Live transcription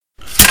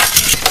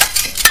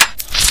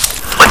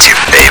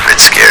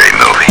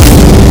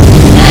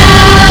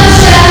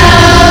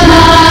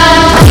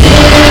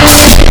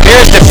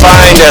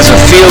defined as a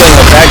feeling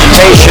of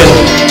agitation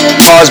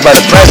caused by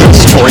the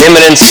presence or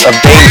imminence of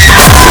danger.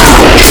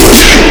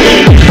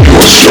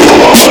 You're still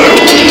alive.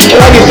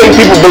 Why do you think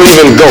people believe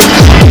in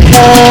ghosts?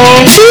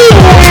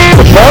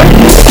 What?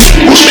 Most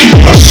people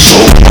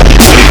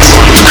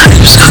are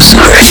so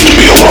to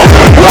be alone.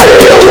 What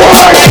do you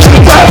want?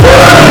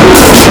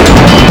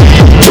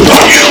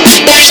 Without you.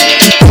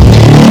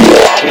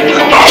 Not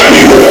anymore.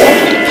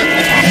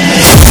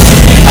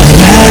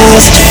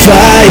 Last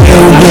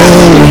fire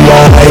will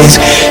rise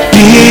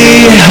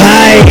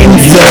behind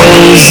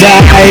those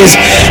eyes.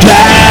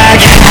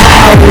 Black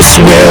house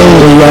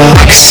will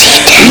rock.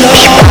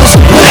 Lost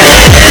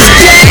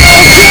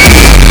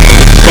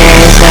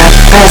There's a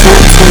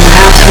presence in the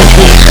house with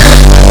me.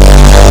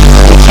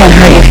 I can't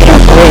hurt you if you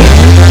don't believe.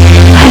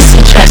 I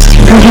suggest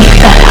you leave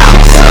that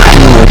house.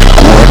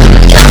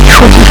 It's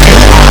not even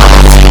real.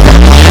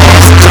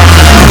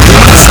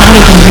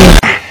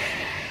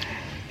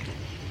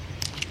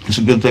 It's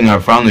a good thing I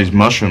found these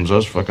mushrooms. I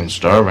was fucking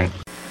starving.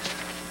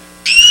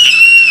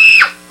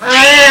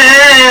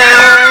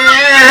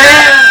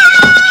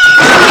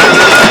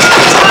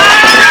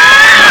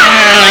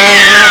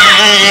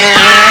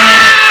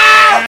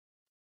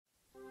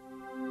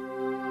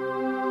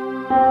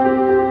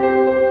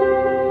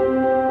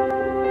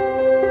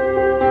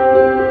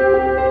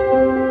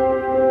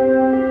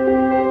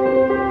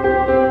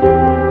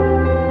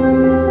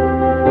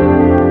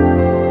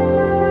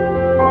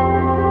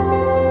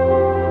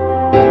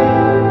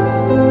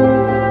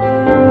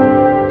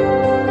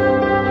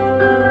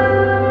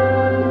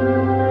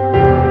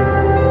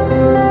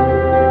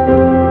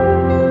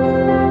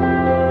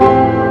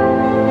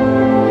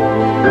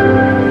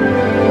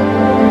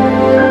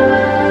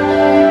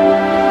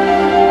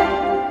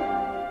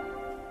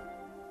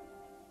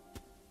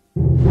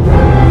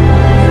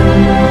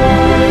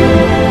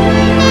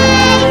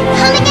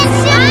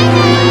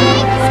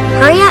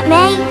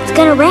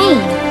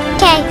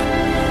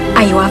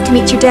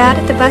 Meet your dad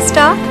at the bus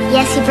stop?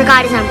 Yes, he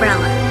forgot his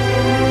umbrella.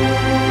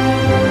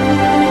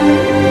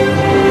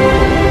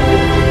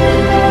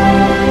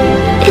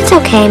 It's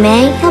okay,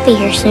 May. He'll be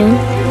here soon.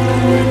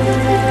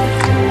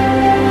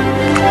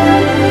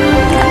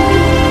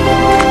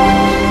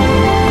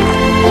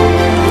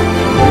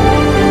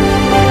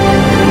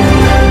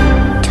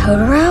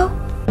 Totoro?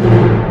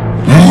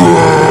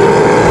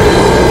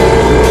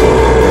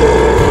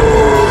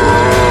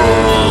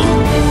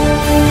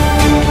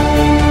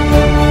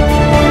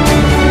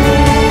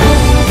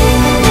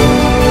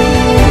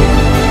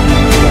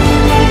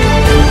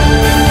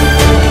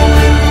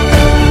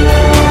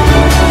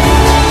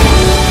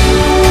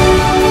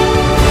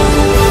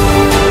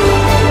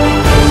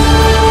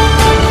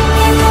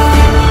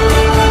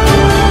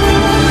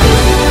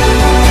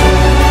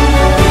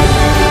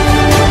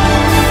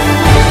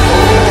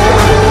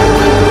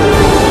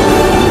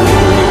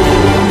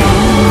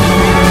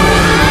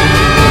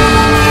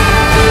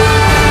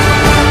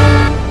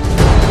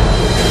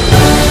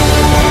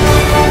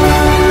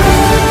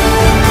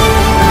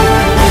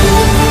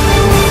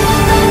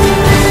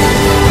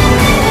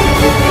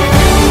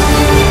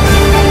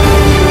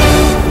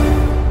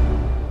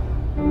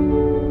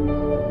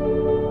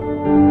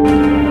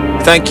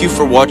 Thank you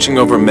for watching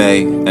over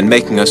May and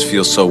making us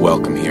feel so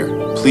welcome here.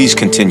 Please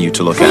continue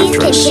to look after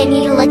us. Please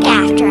continue to look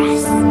after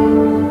us.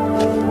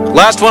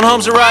 Last one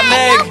home's a right,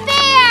 Meg.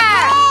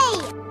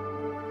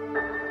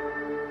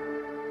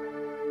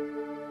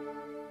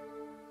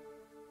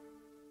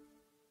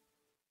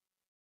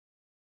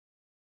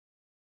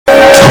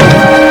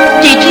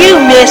 Did you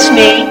miss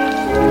me?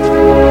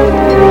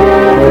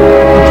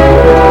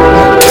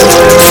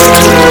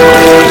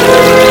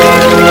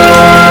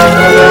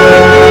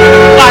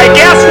 I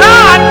guess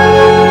not.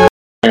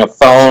 A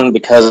phone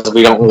because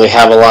we don't really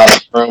have a lot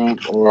of room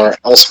or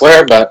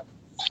elsewhere, but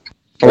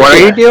what are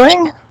you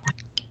doing?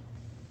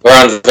 We're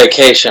on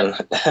vacation.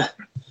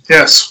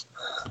 Yes.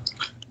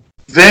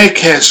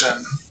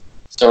 Vacation.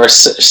 So we're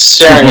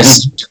sharing a...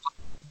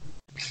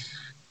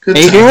 Are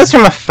you doing this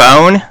from a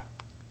phone?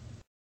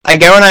 I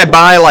go and I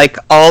buy, like,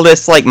 all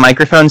this, like,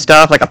 microphone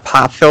stuff, like a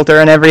pop filter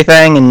and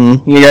everything,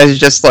 and you guys are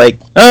just like,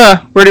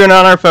 we're doing it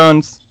on our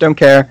phones, don't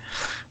care.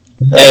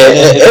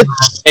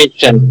 It's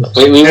vacation.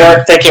 We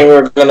weren't thinking we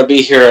were going to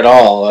be here at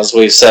all, as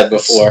we said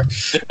before.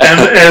 And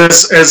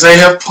as they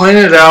have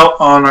pointed out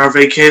on our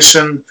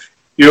vacation,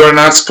 you are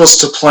not supposed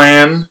to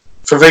plan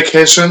for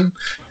vacation.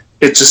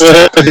 It just...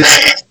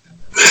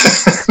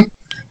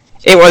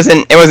 It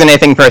wasn't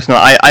anything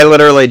personal. I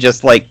literally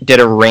just, like, did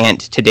a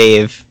rant to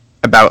Dave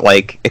about,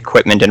 like,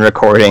 equipment and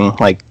recording,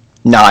 like,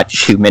 not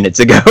 2 minutes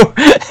ago.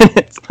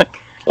 It's like,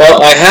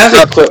 well, I have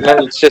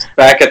equipment. It's just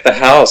back at the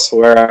house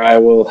where I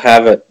will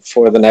have it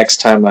for the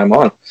next time I'm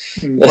on.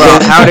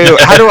 Well,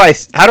 how do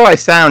I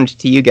sound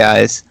to you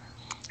guys?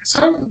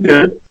 Sound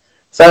good.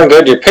 Sound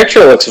good. Your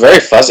picture looks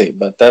very fuzzy,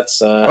 but that's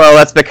well,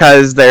 that's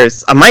because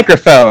there's a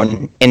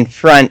microphone in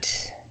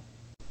front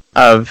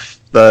of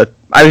the.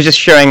 I was just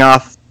showing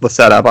off the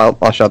setup.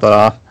 I'll shut that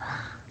off.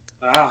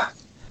 Ah.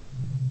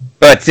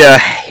 But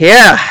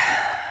yeah.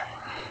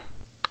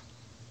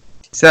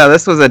 So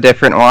this was a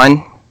different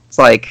one. It's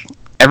like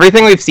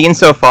everything we've seen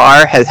so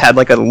far has had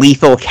like a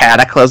lethal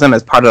cataclysm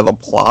as part of the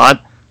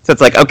plot. So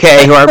it's like,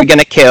 okay, who are we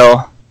gonna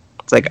kill?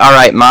 It's like, all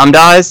right, mom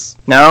dies?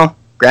 No.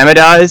 Grandma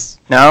dies?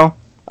 No.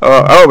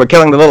 Oh, we're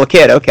killing the little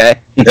kid.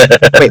 Okay.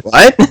 Wait,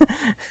 what?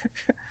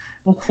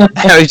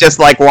 I was just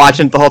like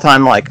watching it the whole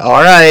time, like,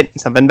 all right,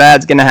 something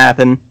bad's gonna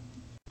happen.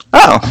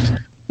 Oh,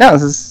 no,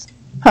 this is.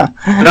 Huh.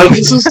 No,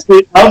 this is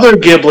the other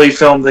Ghibli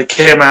film that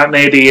came out in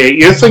 '88.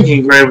 You're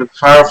thinking Grave with the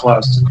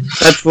Fireflies.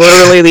 That's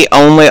literally the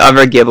only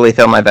other Ghibli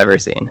film I've ever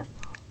seen.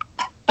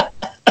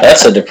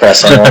 That's a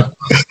depressing one.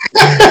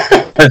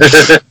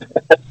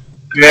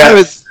 Yeah. I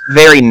was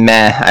very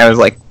meh. I was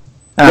like,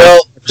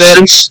 well,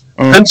 since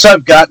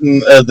I've gotten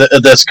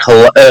this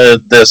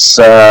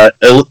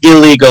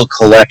illegal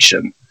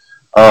collection,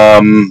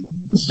 I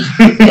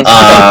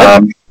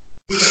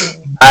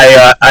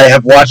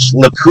have watched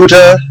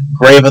Laputa,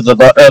 Grave of the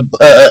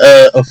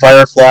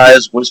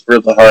Fireflies, Whisper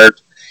of the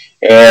Heart,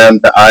 and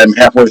I'm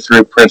halfway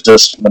through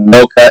Princess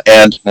Mononoke,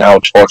 and now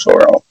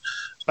Totoro.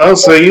 Oh,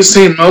 so you've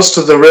seen most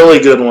of the really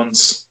good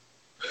ones.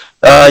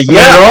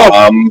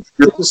 Yeah.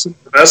 This is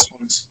the best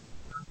ones.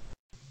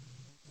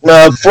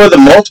 For the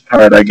most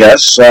part, I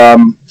guess.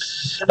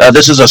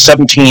 This is a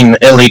 17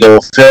 illegal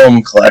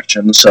film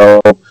collection, so...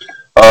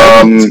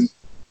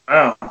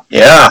 Wow.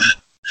 Yeah.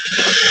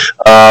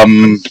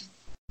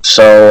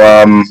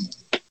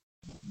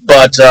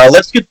 But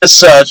let's get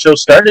this show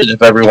started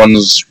if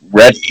everyone's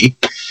ready.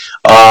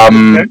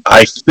 Okay.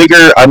 I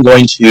figure I'm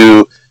going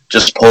to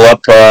just pull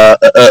up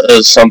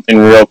something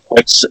real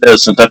quick,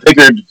 since I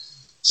figured,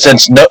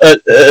 since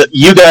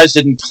you guys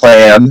didn't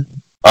plan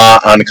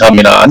on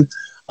coming on,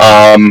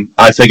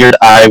 I figured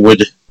I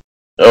would,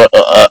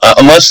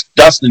 unless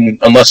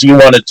you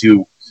wanted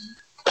to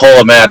pull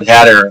a Mad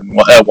Hatter and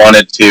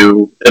wanted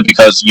to,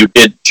 because you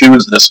did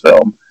choose this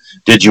film,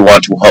 did you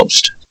want to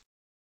host?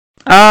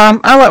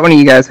 I'll let one of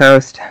you guys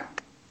host.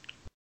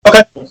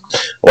 Okay.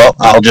 Well,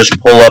 I'll just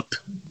pull up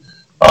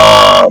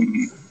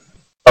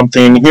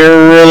something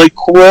here really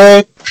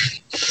quick.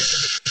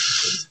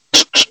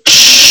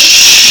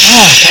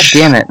 Oh, God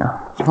damn it.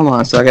 Hold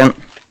on a second.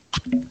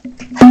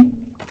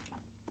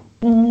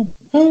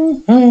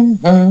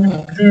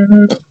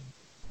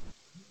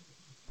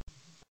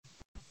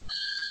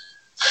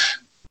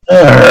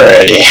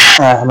 Alrighty.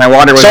 My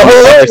water was on the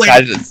other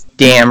side of this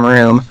damn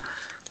room.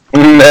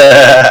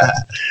 Hello.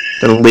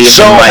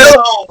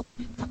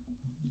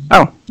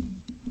 Oh,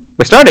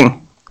 we're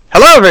starting.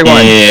 Hello,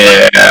 everyone.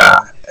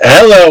 Yeah.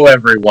 Hello,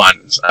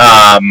 everyone.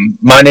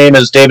 My name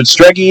is David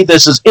Streggy.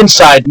 This is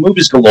Inside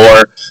Movies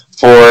Galore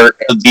for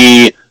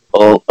the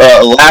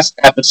last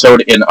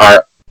episode in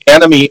our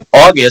Anime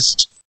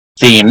August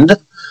themed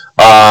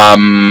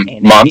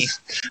month.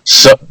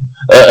 So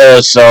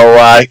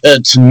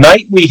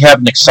tonight we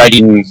have an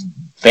exciting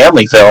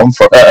family film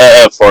for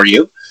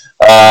you,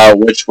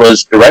 which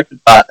was directed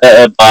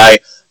by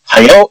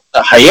Hayao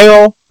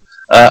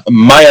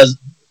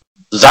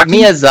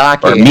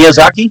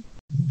Miyazaki.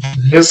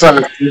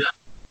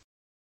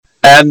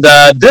 And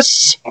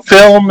this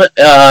film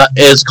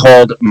is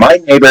called My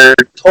Neighbor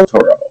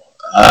Totoro,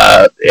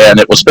 and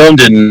it was filmed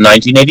in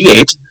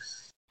 1988.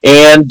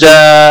 And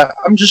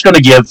I'm just going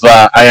to give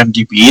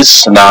IMDb's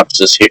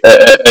synopsis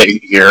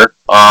here.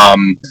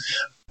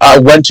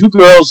 When two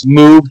girls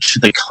move to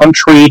the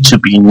country to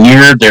be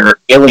near their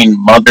ailing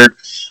mother,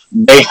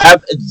 they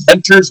have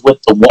adventures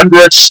with the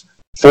wondrous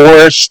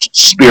forest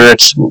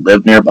spirits who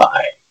live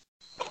nearby.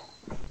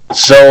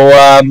 So,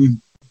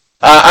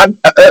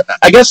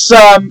 I guess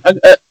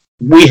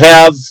we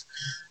have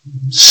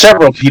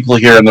several people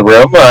here in the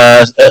room.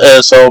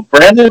 So,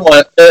 Brandon,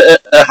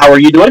 how are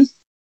you doing?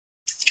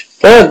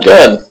 Good.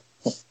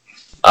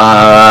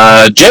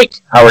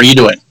 Jake, how are you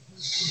doing?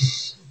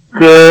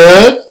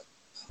 Good.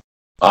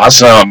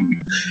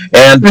 Awesome.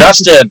 And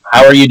Dustin,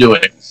 how are you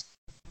doing?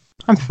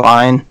 I'm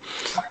fine.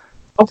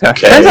 Okay.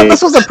 Turns out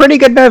this was a pretty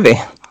good movie.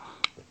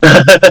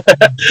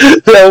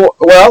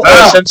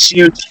 Since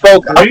you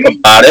spoke up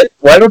about it,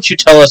 why don't you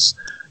tell us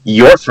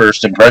your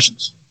first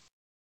impressions?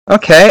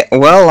 Okay,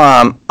 well,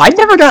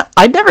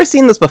 I'd never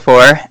seen this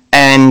before,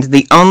 and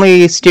the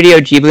only Studio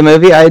Ghibli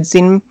movie I had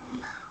seen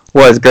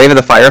was Grave of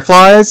the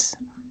Fireflies.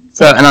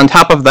 So, and on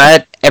top of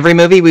that, every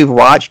movie we've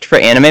watched for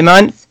Anime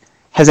Month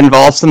has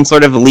involved some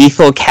sort of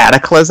lethal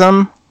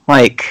cataclysm,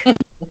 like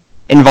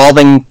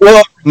involving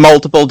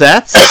multiple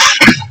deaths.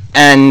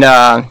 And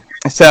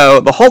so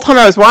the whole time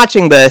I was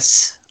watching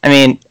this, I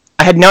mean,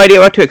 I had no idea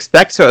what to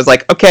expect. So I was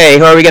like, okay,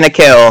 who are we gonna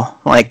kill?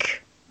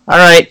 Like, all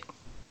right,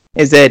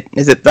 is it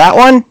that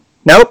one?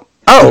 Nope.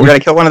 Oh, we're gonna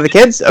kill one of the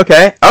kids?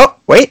 Okay. Oh,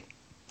 wait.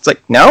 It's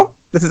like, no?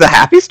 This is a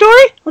happy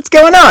story? What's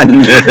going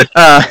on?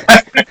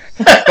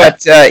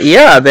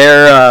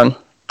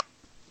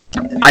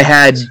 I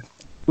had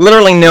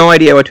literally no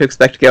idea what to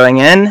expect going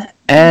in,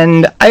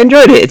 and I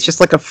enjoyed it. It's just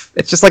like a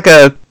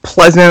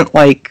pleasant,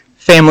 like,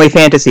 family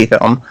fantasy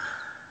film.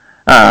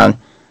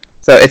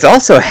 So it's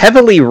also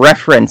heavily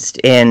referenced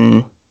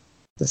in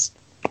this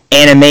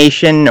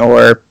animation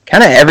or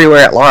kind of everywhere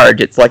at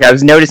large. It's like I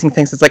was noticing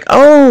things. It's like,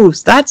 oh,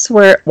 that's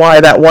why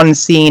that one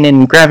scene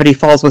in Gravity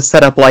Falls was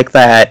set up like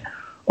that,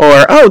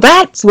 or oh,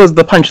 that was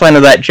the punchline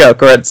of that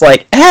joke, or it's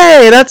like,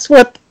 hey, that's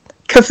what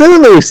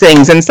Cthulhu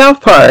sings in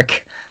South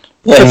Park.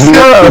 Like,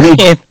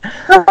 yeah,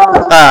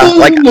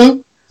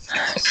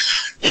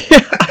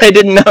 I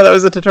didn't know that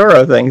was a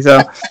Totoro thing.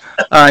 So,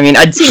 I mean,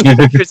 I'd seen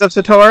pictures of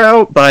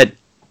Totoro,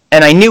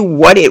 and I knew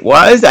what it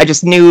was. I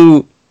just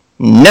knew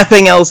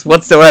nothing else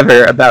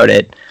whatsoever about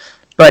it.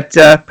 But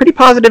pretty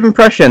positive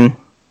impression.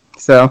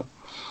 So,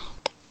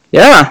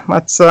 yeah,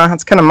 that's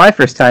kind of my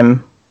first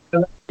time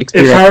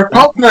experience. If I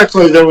recall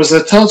correctly, there was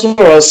a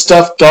Totoro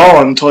stuffed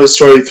doll in Toy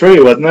Story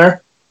 3, wasn't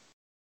there?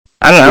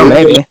 I don't know,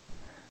 maybe.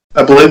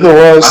 I believe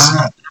there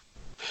was.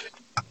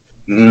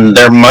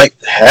 There might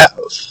have.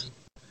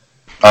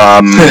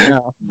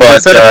 But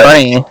it's sort of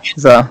funny.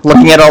 So,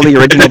 looking at all the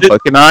original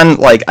Pokemon,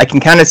 like I can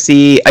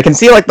see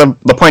like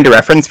the point of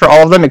reference for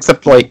all of them,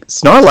 except like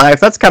Snorlax.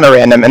 That's kind of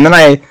random. And then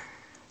I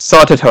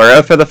saw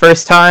Totoro for the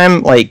first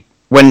time, like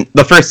when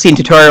the first scene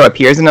Totoro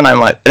appears, and then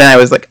I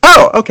was like,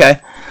 oh, okay.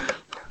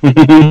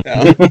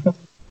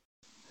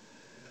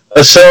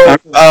 So,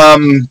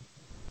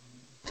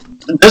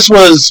 this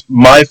was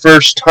my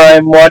first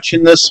time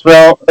watching this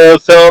film.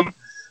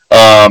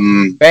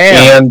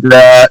 And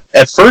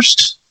at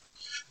first,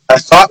 I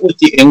thought with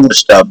the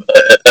English dub,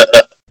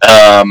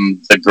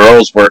 the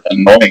girls were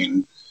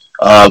annoying,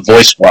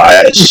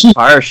 voice-wise.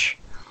 Harsh.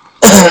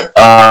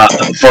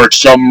 For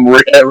some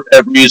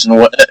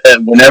reason,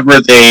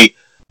 whenever they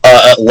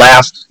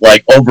laughed,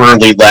 like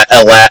overly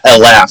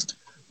laughed.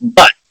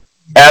 But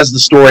as the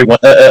story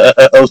went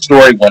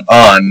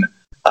on,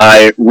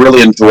 I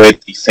really enjoyed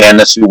the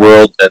fantasy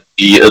world that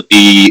the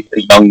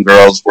young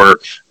girls were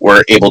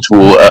able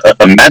to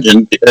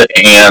imagine,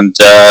 and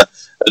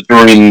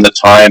during the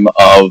time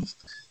of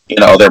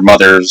their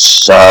mother's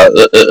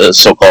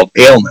so-called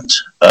ailment.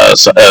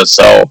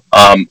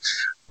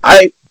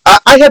 I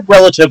had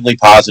relatively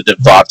positive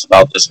thoughts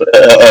about this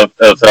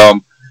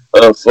film.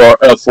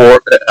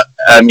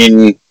 I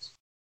mean,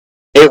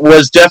 it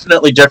was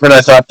definitely different.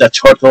 I thought that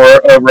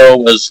Totoro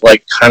was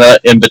like kind of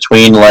in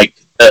between, like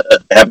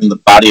having the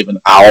body of an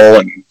owl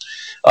and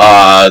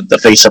the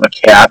face of a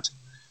cat.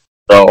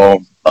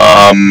 So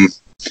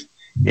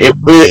there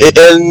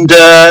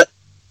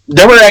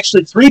were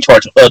actually 3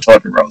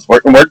 Totoros,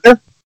 weren't there?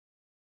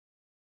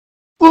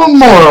 Well,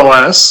 more or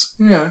less,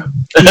 yeah.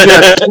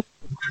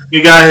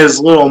 You got his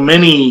little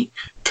mini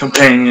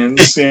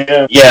companions,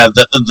 yeah. Yeah,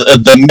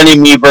 the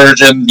mini-me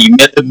version,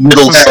 the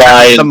middle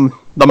size.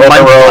 The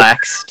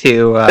Munchlax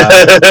to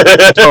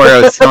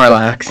Totoro's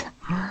Snorlax.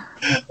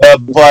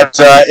 But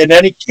in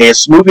any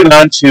case, moving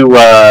on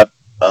to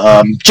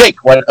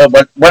Jake, why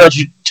don't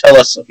you tell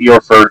us your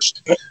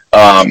first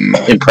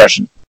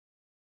impression?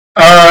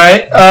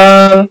 Alright,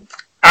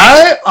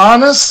 I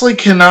honestly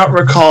cannot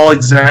recall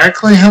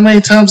exactly how many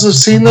times I've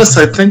seen this.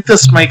 I think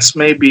this makes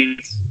maybe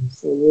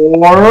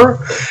 4.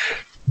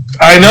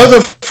 I know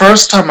the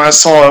first time I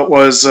saw it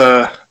was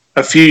a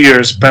few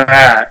years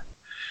back.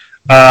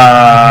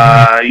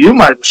 You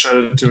might have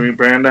showed it to me,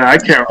 Brandon. I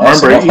can't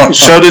remember. You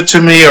showed it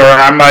to me, or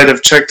I might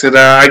have checked it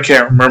out. I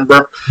can't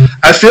remember.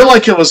 I feel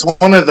like it was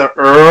one of the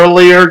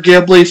earlier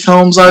Ghibli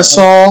films I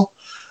saw.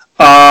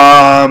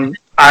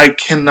 I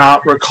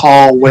cannot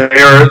recall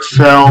where it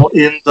fell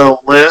in the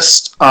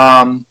list.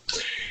 I've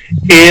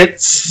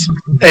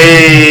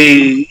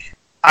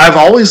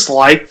always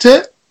liked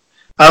it.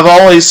 I've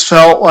always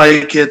felt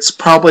like it's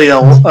probably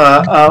one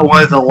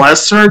of the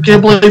lesser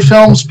Ghibli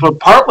films, but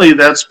partly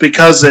that's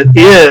because it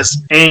is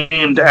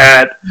aimed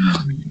at,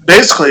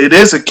 basically it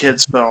is a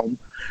kid's film.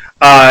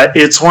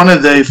 It's one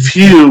of the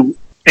few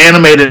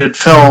animated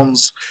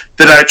films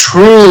that I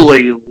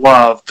truly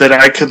love, that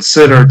I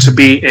consider to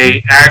be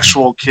an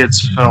actual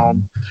kid's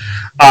film.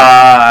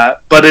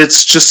 But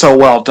it's just so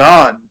well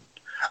done.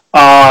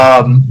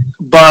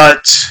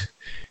 But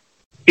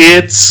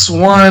it's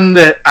one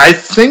that I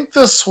think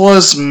this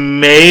was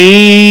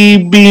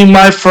maybe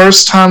my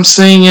first time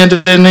seeing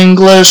it in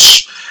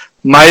English.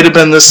 Might have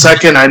been the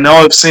second. I know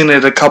I've seen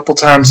it a couple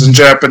times in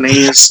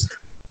Japanese.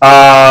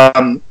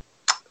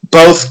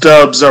 Both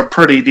dubs are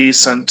pretty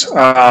decent.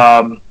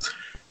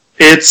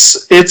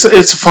 It's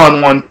a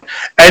fun one.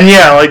 And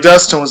yeah, like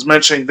Dustin was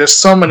mentioning, there's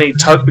so many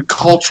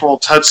cultural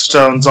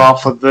touchstones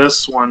off of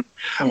this one.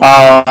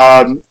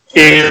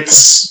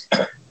 It's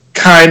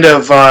kind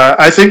of,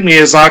 I think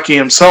Miyazaki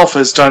himself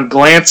has done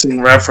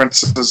glancing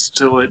references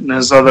to it in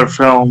his other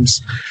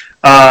films,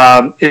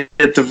 at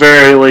the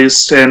very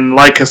least. And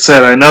like I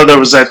said, I know there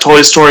was that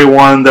Toy Story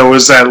one, there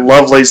was that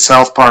lovely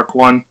South Park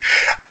one.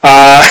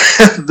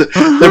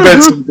 There've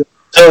been some.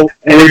 So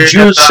would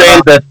you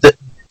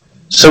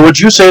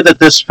say that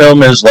this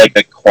film is like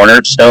a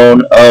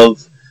cornerstone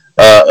of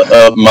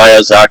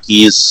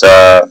Miyazaki's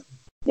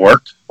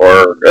work,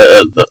 or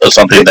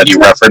something that he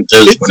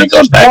references when he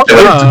goes back to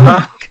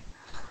it?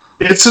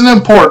 it's an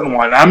important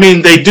one. I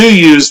mean, they do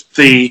use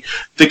the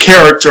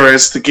character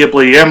as the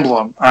Ghibli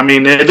emblem. I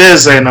mean, it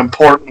is an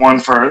important one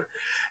for.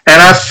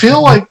 And I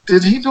feel like,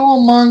 did he do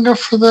a manga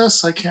for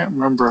this? I can't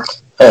remember.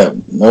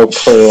 No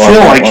clue. I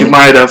feel like he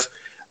might have.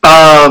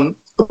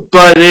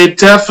 But it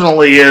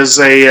definitely is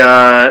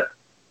a.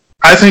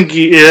 I think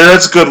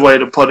that's a good way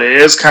to put it.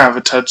 It is kind of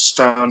a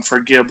touchstone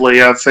for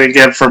Ghibli, I think,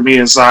 and for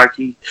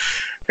Miyazaki.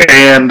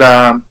 And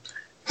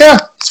yeah,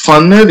 it's a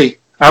fun movie.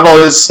 I've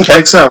always, like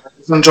I said,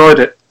 enjoyed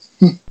it.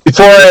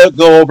 Before I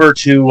go over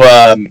to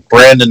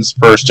Brandon's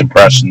first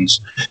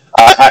impressions,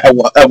 I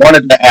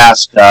wanted to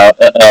ask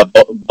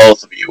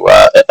both of you,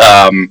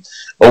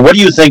 what do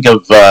you think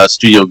of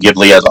Studio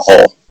Ghibli as a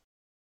whole?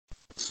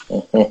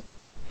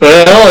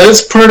 Well,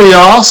 it's pretty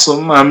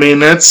awesome. I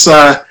mean, it's.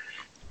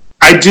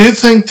 I do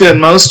think that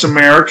most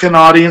American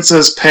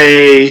audiences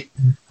pay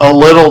a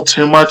little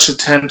too much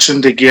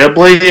attention to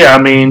Ghibli. I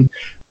mean,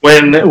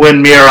 when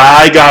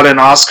Mirai got an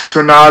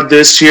Oscar nod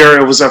this year,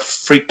 it was a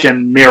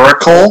freaking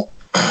miracle.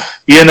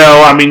 You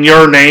know, I mean,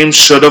 Your Name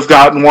should have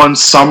gotten one.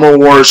 Summer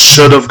Wars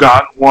should have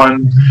gotten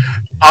one.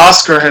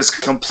 Oscar has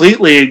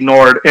completely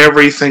ignored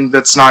everything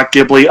that's not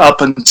Ghibli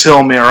up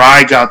until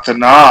Mirai got the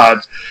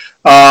nod.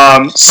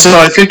 So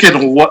I think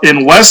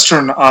in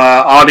Western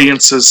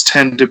audiences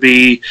tend to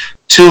be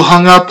too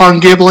hung up on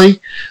Ghibli,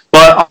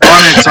 but on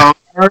its own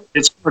part,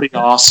 it's pretty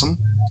awesome,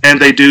 and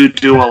they do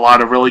a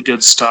lot of really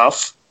good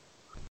stuff.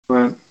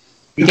 But,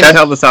 you can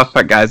tell the South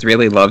Park guys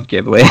really love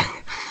Ghibli.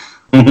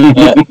 For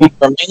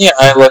me,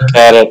 I look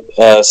at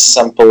it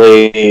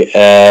simply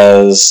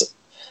as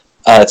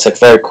it's a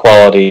very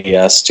quality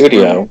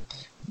studio,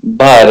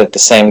 but at the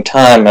same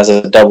time, as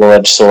a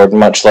double-edged sword,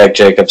 much like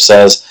Jacob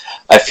says,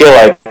 I feel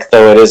like,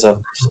 though it is,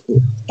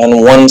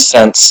 in one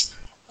sense,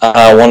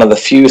 one of the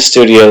few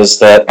studios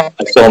that I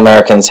feel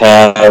Americans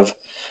have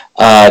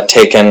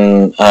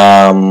taken,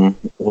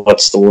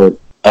 what's the word?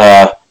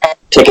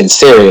 Taken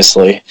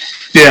seriously.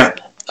 Yeah.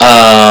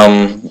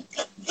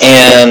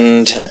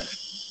 And,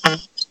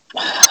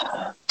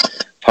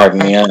 pardon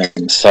me,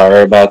 I'm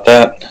sorry about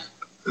that.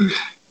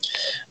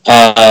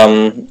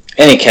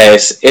 Any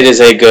case, it is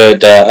a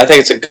good, I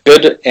think it's a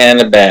good and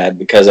a bad,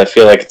 because I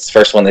feel like it's the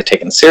first one they've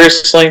taken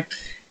seriously.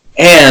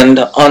 And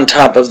on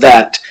top of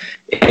that,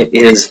 it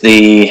is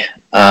it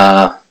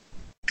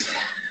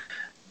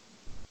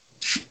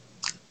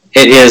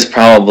is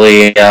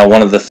probably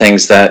one of the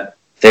things that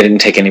they didn't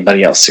take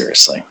anybody else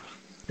seriously.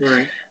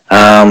 Right.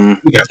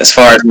 As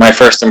far as my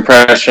first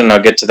impression,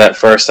 I'll get to that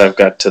first. I've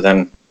got to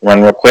then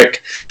run real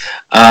quick.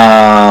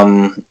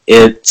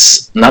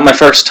 It's not my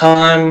first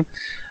time.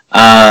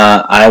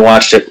 I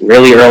watched it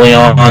really early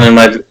on in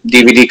my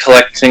DVD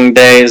collecting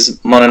days.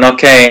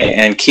 Mononoke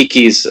and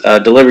Kiki's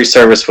Delivery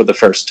Service were the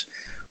first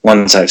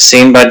ones I've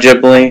seen by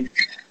Ghibli,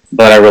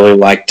 but I really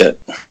liked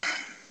it.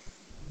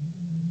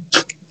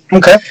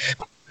 Okay.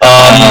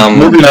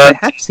 Moving on. I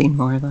have seen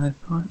more than I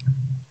thought.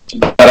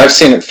 But I've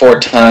seen it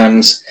 4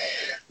 times.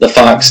 The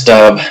Fox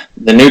dub,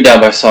 the new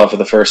dub I saw for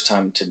the first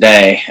time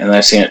today, and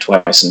I've seen it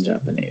twice in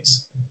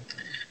Japanese.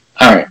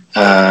 Alright,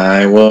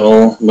 I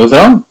will move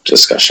on.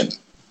 Discussion.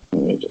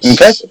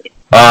 Okay.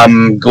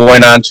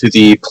 Going on to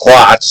the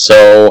plot.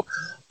 So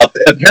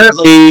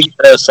apparently,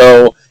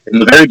 so in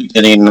the very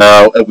beginning,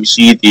 we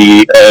see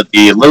the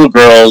little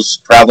girls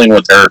traveling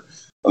with their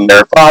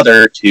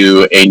father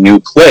to a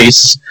new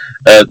place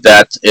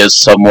that is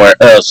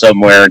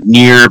somewhere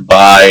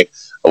nearby,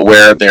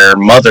 where their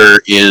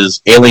mother is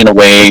ailing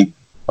away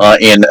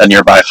in a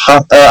nearby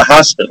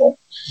hospital.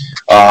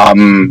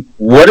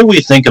 What do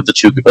we think of the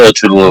two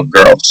little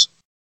girls?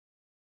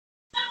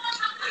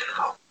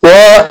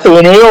 Well,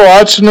 when we were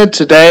watching it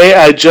today,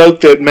 I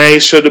joked that May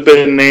should have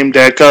been named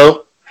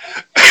Echo.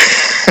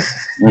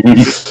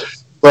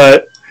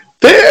 But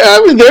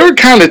they were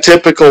kind of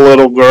typical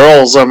little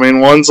girls. I mean,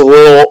 one's a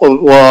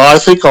little, well, I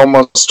think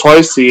almost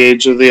twice the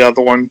age of the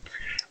other one.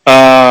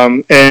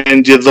 And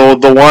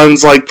the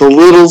one's like the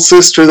little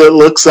sister that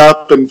looks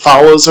up and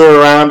follows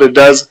her around and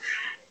does,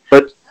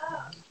 but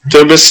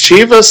they're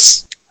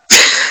mischievous.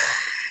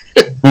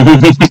 Full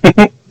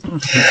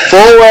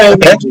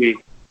energy.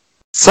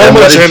 So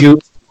much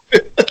energy.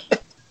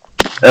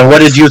 And what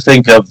did you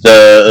think of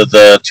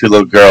the two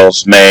little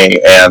girls,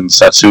 May and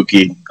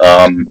Satsuki,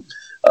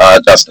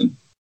 Dustin?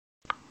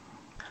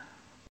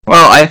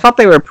 Well, I thought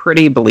they were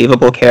pretty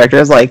believable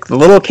characters. Like, the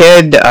little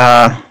kid,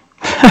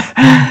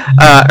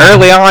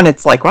 early on,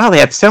 it's like, wow, they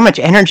have so much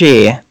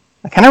energy. I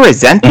kind of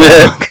resent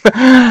them.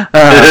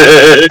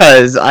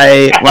 Because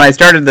when I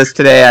started this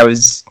today, I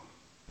was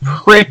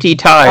pretty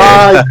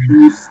tired.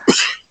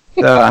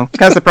 So I'm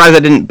kind of surprised I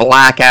didn't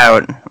black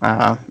out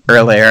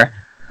earlier.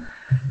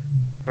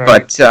 Right.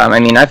 But, I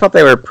mean, I thought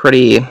they were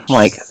pretty,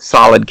 like,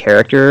 solid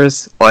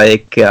characters.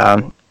 Like,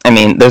 I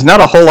mean, there's not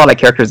a whole lot of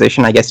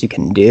characterization I guess you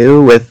can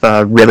do with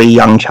a really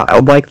young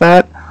child like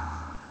that.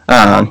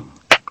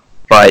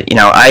 But, you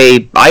know,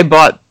 I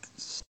bought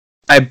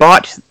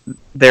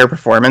their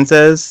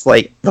performances,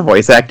 like, the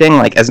voice acting,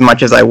 like, as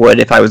much as I would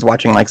if I was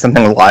watching, like,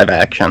 something live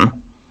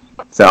action.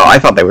 So I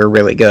thought they were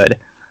really good.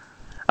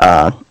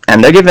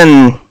 And they're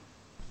given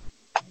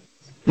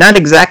not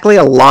exactly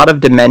a lot of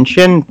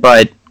dimension,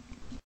 but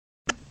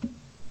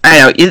I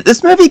don't know,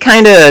 this movie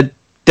kind of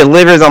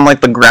delivers on,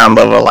 like, the ground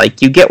level.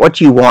 Like, you get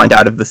what you want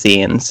out of the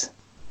scenes.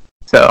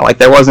 So, like,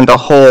 there wasn't a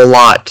whole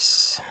lot...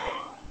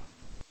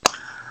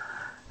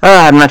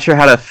 I'm not sure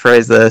how to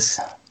phrase this.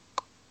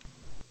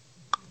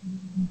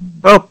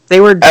 Well,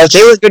 they were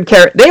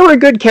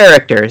good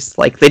characters.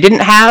 Like, they didn't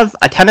have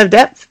a ton of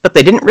depth, but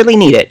they didn't really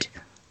need it.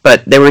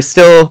 But they were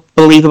still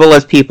believable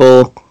as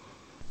people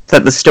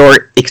that the story,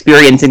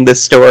 experiencing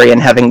this story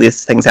and having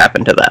these things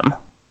happen to them.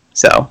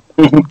 So,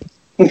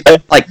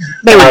 like,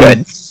 they were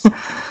good.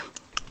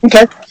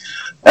 Okay.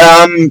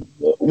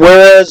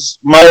 Whereas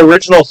my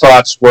original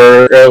thoughts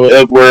were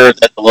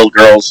that the little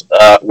girls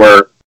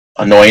were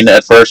annoying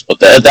at first, but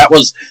that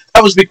was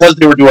because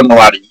they were doing a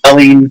lot of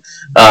yelling.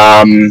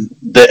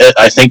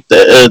 I think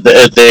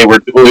they were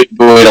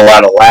doing a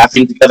lot of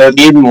laughing together.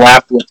 They even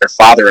laughed with their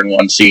father in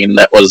one scene.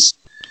 That was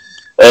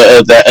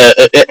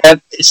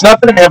it's not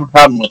that I have a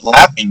problem with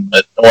laughing,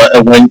 but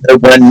when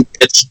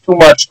it's too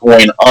much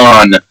going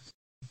on,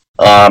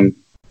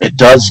 it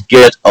does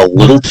get a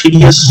little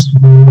tedious.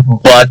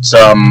 But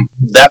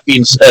that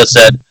being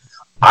said,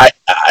 I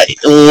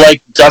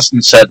like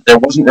Dustin said, there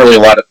wasn't really a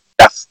lot of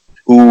depth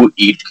to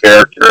each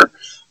character,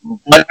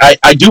 but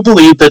I do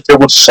believe that there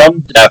was some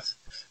depth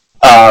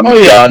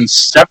done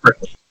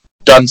separately.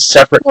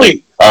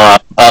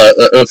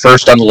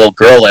 First on the little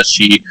girl as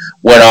she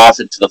went off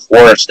into the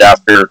forest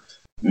after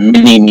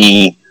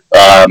Mini-Me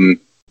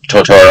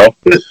Totoro.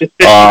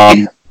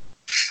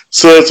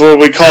 So that's what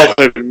we call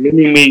it,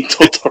 Mini-Me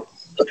Totoro.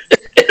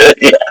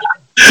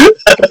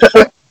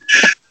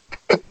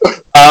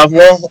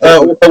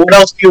 What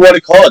else do you want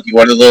to call it? Do you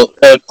want to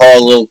call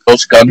it a little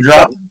Ghost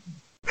Gumdrop?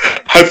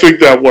 I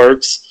think that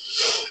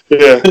works.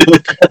 Yeah.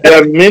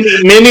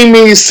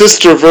 Mini-Me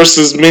sister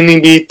versus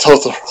Mini-Me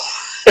Totoro.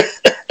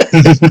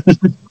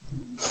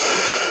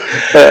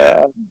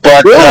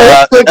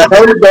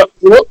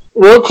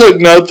 Real quick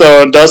note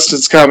though on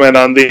Dustin's comment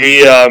on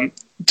the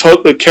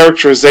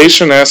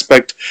characterization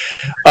aspect.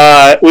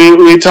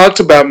 We talked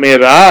about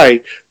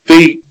Mirai.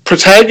 The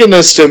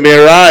protagonist of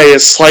Mirai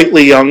is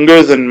slightly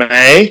younger than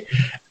May,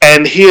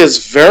 and he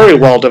is very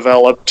well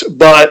developed,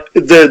 but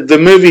the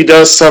movie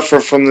does suffer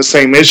from the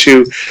same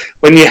issue.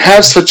 When you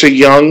have such a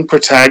young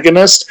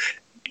protagonist,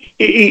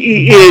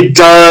 it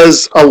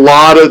does a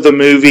lot of the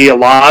movie, a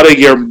lot of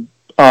your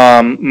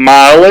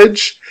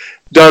mileage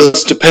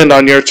does depend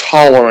on your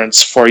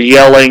tolerance for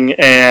yelling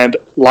and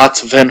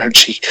lots of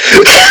energy.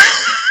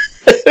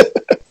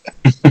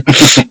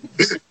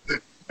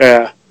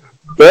 Yeah.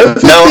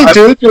 But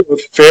they do a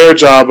fair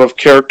job of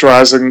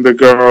characterizing the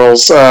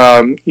girls.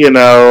 They give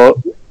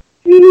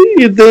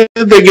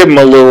them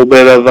a little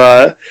bit of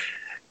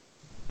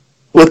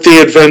with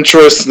the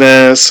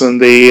adventurousness and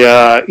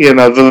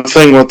the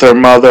thing with their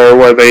mother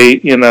where they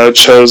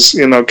chose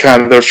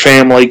kind of their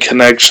family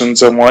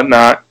connections and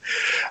whatnot.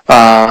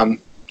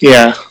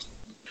 Yeah.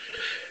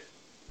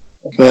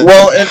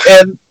 Well,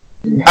 and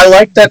I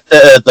like that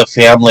the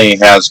family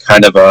has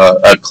kind of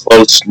a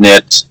close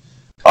knit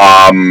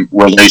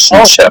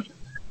relationship.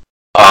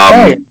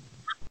 How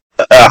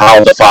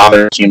the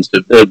father seems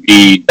to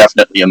be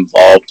definitely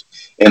involved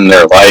in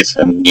their life,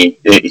 and he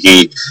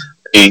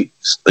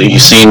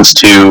seems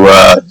to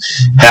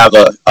have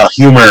a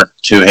humor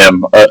to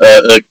him,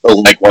 like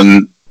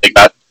when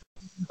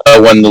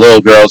the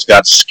little girls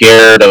got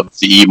scared of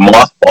the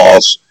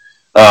mothballs,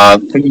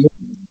 and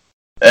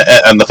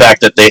the fact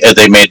that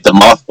they made the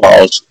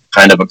mothballs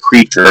kind of a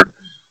creature.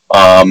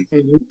 It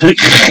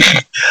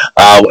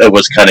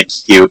was kind of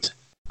cute.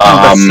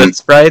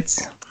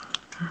 Sprites.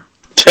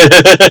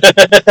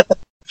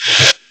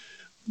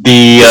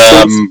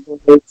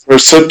 Or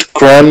soot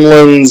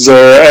gremlins,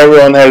 or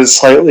everyone had a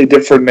slightly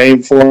different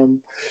name for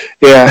them.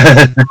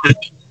 Yeah.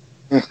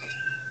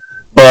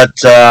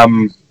 But I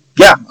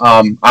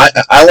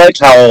liked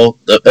how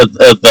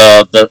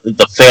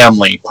the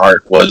family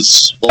part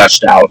was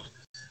fleshed out.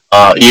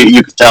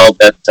 You could tell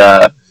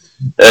that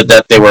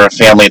they were a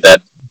family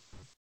that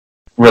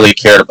really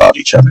cared about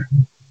each other.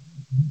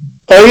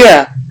 Oh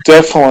yeah,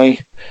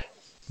 definitely.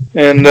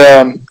 And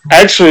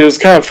actually, it was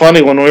kind of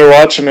funny when we were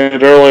watching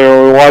it earlier. We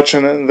were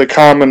watching it in the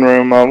common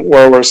room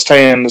where we're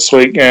staying this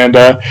week, and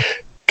a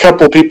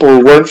couple of people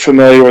who weren't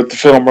familiar with the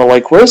film were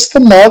like, "Where's the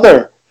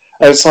mother?"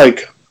 And it's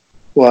like,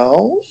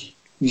 well,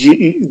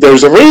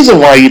 there's a reason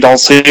why you don't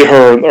see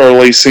her in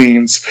early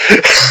scenes.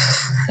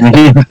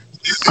 I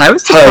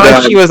was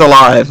surprised she was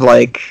alive.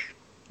 Like,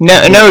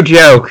 no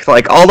joke.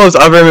 Like, all those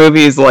other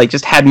movies, like,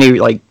 just had me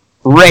like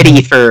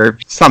ready for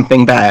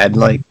something bad.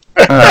 Like,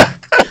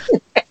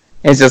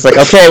 it's just like,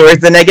 okay, where's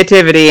the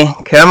negativity?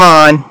 Come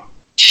on.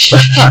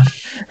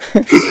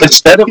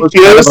 Instead, it was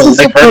kind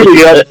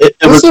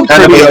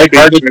of a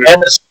lighthearted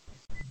premise.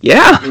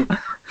 Yeah.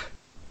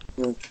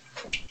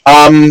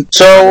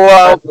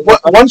 So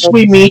once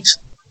we meet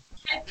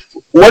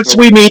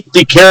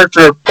the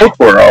character of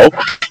Totoro,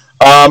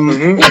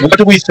 what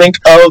do we think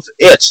of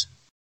it?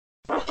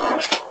 I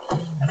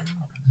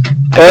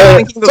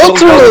think the little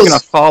girl is gonna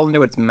fall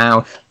into its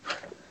mouth.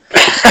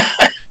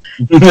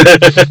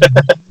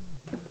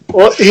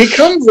 Well, he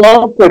comes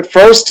off at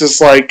first as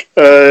like,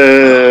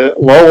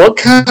 well, what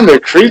kind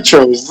of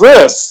creature is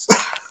this?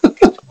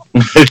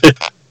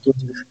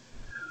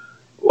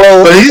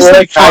 Well, but he's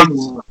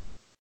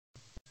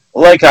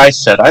like I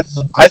said, I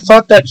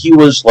thought that he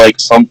was like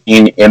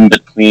something in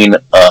between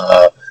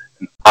an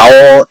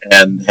owl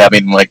and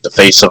having like the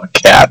face of a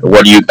cat.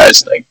 What do you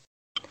guys think?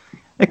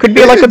 It could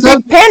be like a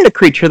big panda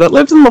creature that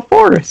lives in the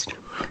forest.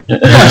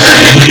 Panda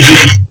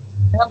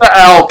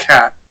owl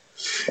cat.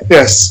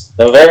 Yes.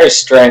 A very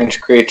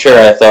strange creature.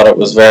 I thought it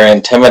was very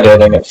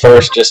intimidating at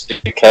first just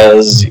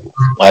because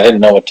I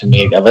didn't know what to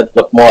make of it. It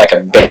looked more like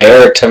a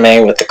bear to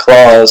me with the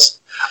claws.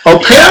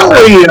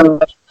 Apparently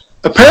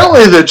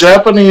the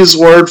Japanese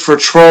word for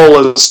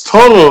troll is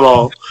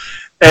Totoro.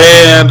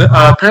 And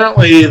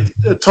apparently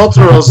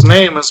Totoro's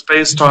name is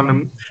based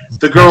on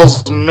the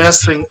girls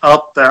messing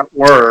up that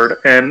word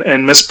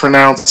and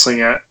mispronouncing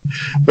it,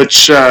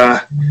 which I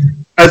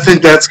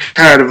think that's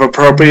kind of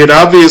appropriate.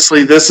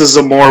 Obviously, this is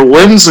a more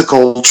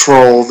whimsical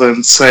troll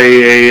than,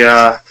 say,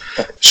 a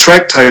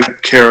Shrek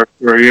type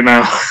character, you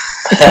know.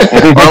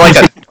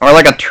 or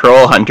like a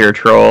troll hunter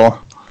troll.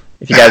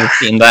 If you guys have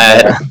seen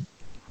that,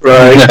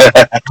 right?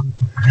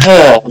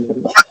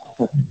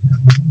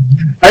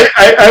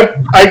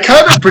 I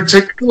kind of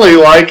particularly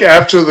like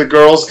after the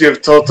girls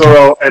give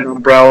Totoro an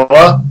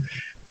umbrella,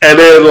 and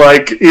then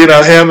like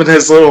him and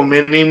his little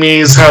mini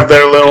me's have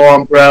their little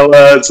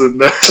umbrellas,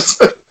 and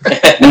after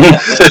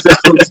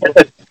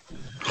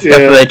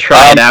they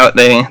try it out,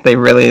 they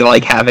really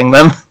like having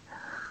them.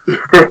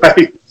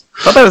 Right.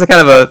 I thought that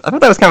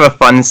was kind of a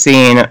fun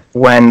scene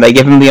when they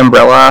give him the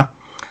umbrella,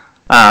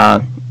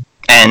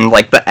 and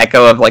like the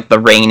echo of like the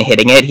rain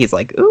hitting it. He's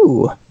like,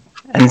 ooh.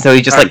 And so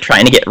he's just like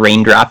trying to get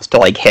raindrops to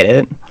like hit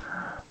it.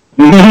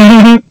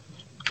 That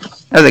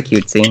was a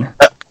cute scene.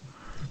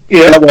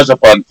 Yeah, that was a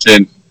fun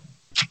scene.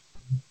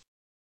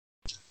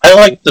 I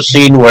liked the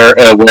scene where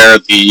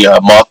the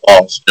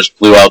mothballs just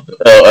flew out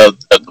the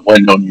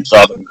window and you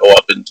saw them go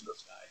up into the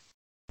sky.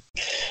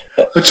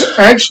 Which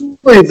actually,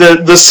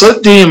 the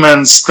soot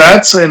demons,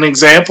 that's an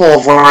example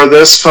of where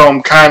this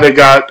film kind of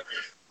got,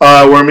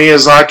 where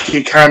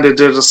Miyazaki kind of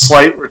did a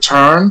slight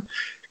return.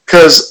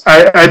 Because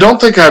I don't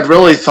think I'd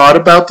really thought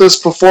about this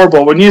before,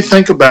 but when you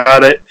think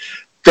about it,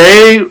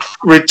 they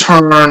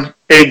return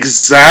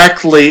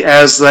exactly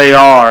as they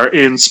are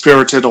in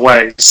Spirited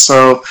Away.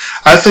 So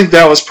I think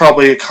that was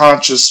probably a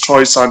conscious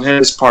choice on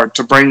his part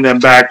to bring them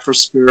back for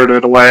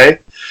Spirited Away.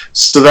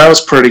 So that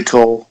was pretty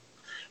cool.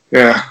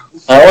 Yeah.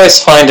 I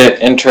always find it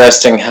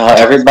interesting how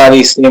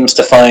everybody seems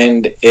to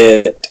find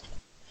it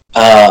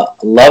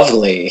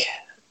lovely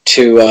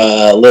to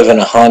live in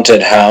a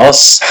haunted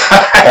house,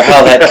 or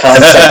how that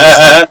concept is.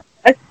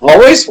 I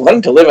always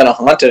wanted to live in a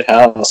haunted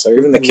house, or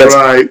even the kids,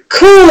 right.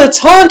 Cool, it's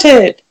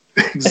haunted!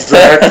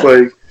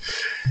 Exactly.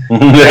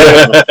 And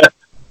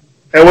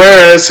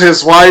whereas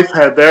his wife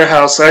had their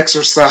house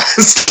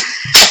exorcised.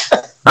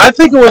 I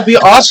think it would be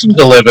awesome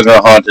to live in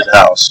a haunted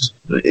house,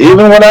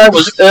 even when I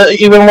was a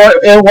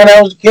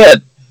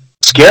kid.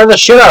 Scare the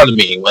shit out of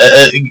me,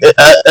 I mean.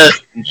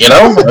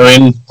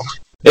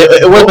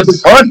 It would have been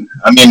fun.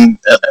 I mean,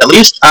 at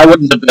least I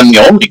wouldn't have been the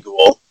only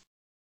ghoul.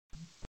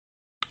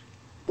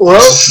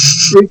 Well,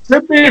 it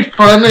could be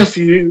fun if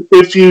you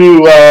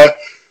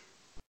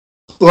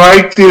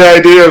like the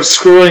idea of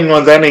screwing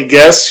with any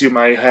guests you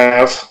might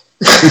have.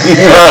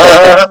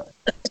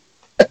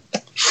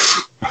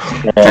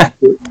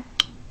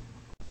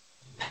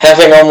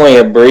 Having only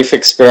a brief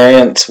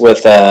experience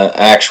with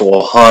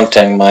actual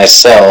haunting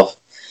myself,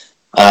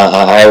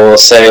 I will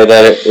say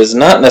that it is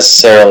not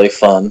necessarily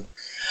fun.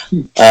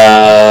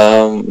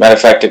 Matter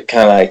of fact, it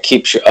kind of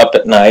keeps you up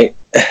at night.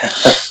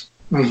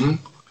 Mm-hmm.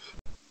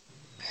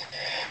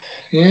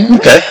 Yeah.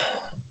 Okay.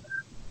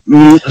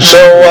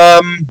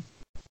 So,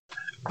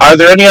 are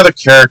there any other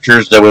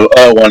characters that we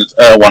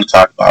want to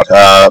talk about?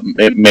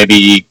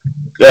 Maybe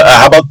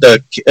how about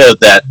that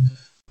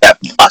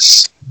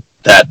bus?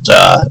 That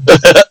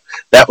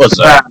that was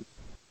the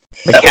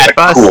cat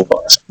bus. Cool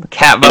bus. The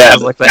cat bus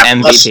was like the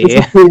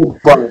MVP.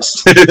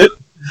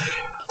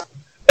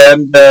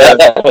 And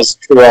that was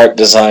true art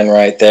design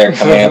right there,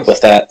 coming up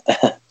with that.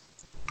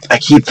 I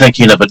keep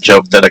thinking of a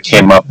joke that I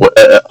came up with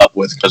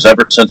because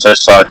ever since I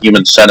saw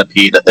Human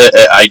Centipede,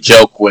 I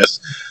joke with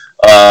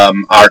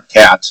our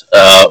cat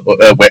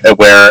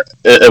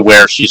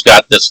where she's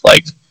got this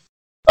like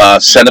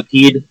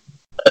centipede,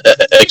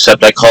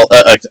 except I call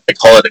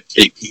it a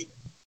kitty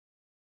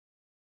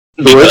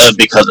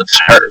because it's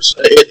hers.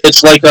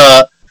 It's like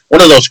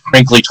one of those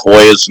crinkly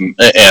toys, and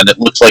it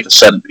looks like a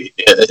centipede.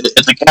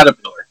 It's a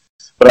caterpillar.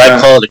 But I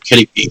call it a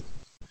kitty pee.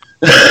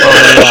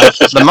 Well,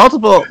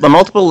 the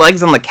multiple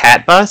legs on the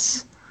cat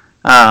bus,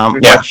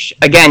 which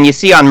again you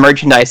see on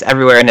merchandise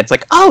everywhere, and it's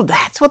like, oh,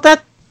 that's what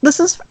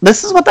this is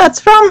what that's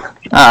from.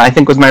 I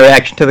think was my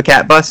reaction to the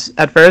cat bus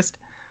at first,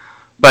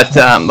 but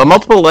the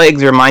multiple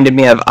legs reminded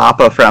me of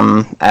Appa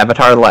from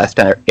Avatar: The Last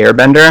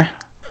Airbender.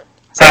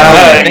 So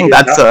I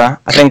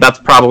think that's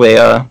probably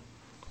a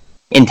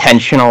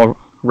intentional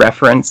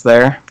reference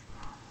there.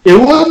 It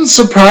wouldn't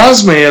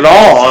surprise me at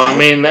all. I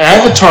mean,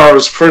 Avatar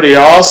was pretty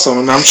awesome,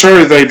 and I'm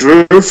sure they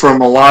drew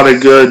from a lot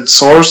of good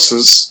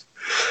sources.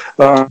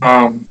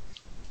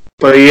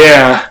 But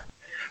yeah,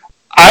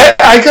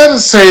 I gotta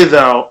say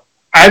though,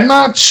 I'm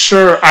not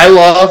sure. I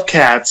love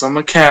cats. I'm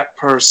a cat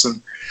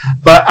person,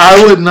 but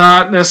I would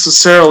not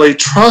necessarily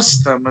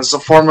trust them as a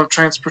form of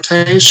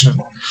transportation.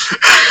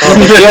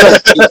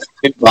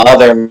 It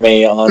bother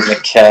me on the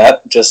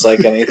cat, just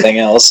like anything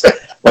else.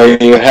 Where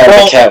you have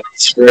a cat with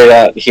straight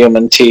out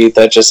human teeth,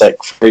 that just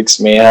like freaks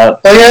me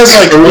out. He has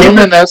like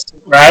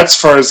luminescent rats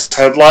for his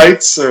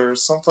headlights or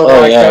something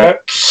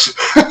that.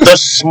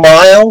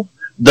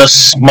 The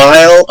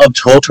smile of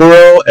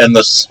Totoro and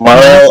the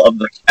smile of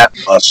the cat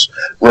bus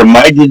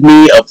reminded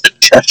me of the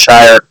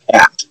Cheshire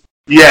Cat.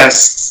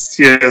 Yes,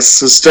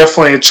 it's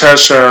definitely a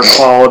Cheshire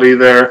quality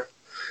there.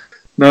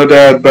 No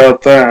doubt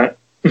about that.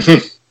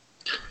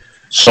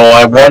 So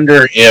I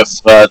wonder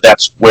if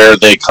that's where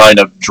they kind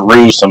of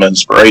drew some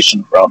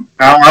inspiration from.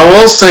 Now, I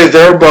will say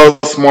they're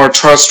both more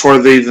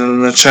trustworthy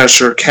than the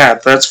Cheshire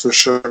Cat, that's for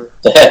sure.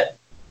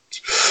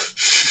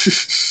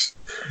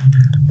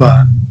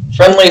 But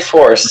friendly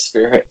forest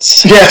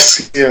spirits.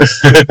 Yes.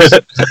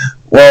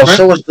 Well,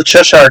 so was the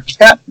Cheshire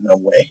Cat in a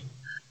way.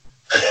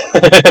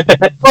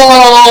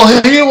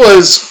 Well, he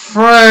was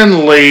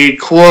friendly,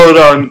 quote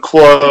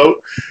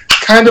unquote,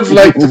 kind of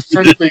like the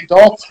friendly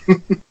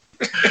dolphin.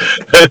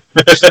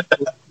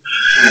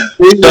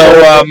 What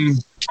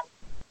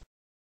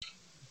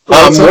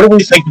do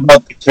we think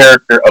about the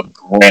character of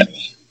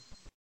Granny?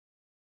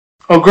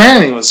 Oh,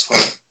 Granny was fun.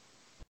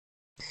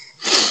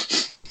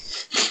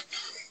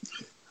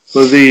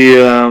 But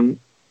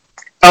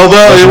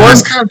although it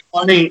was kind of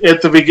funny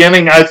at the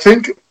beginning, I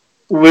think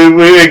we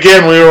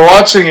were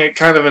watching it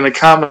kind of in a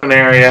common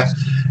area,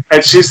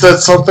 and she said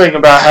something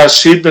about how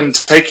she'd been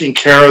taking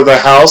care of the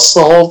house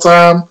the whole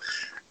time,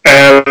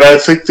 and I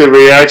think the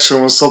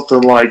reaction was something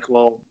like,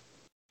 "Well,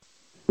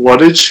 what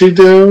did she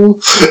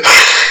do?"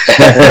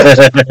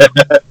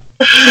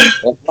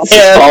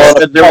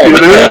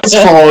 It is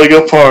falling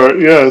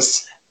apart.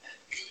 Yes.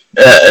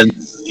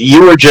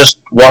 You were just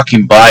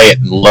walking by it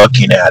and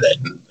looking at it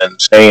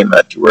and saying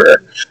that you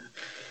were.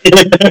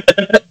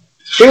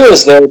 She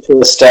was there to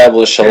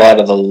establish a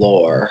lot of the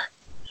lore.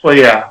 Well,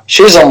 yeah.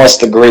 She's almost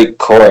the Greek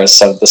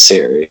chorus of the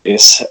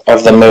series,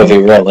 of the movie,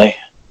 really.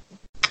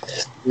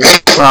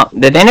 Well,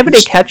 did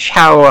anybody catch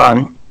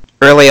how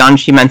early on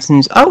she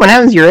mentions, "Oh, when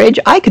I was your age,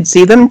 I could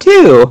see them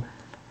too"?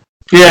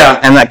 Yeah.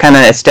 And that kind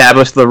of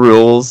established the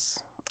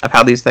rules of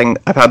how these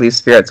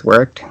spirits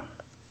worked.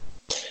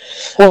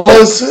 Well,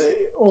 go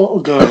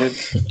ahead.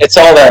 It's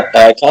all that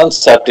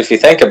concept, if you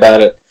think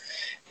about it.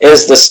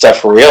 Is this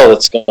stuff real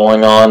that's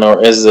going on,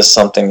 or is this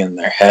something in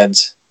their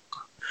heads?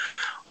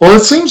 Well,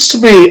 it seems to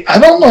be, I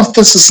don't know if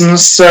this is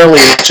necessarily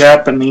a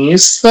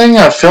Japanese thing.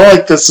 I feel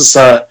like this is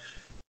a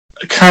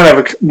kind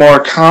of a more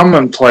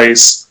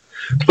commonplace.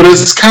 But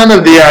it's kind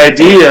of the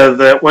idea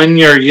that when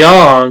you're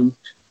young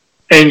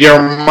and your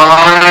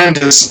mind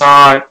is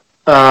not,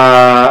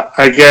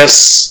 I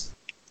guess,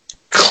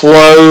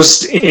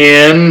 closed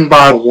in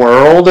by the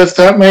world, if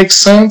that makes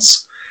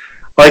sense.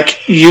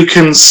 Like, you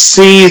can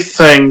see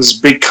things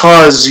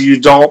because you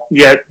don't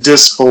yet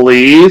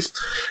disbelieve.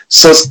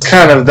 So it's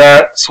kind of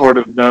that sort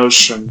of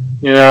notion,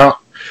 you know?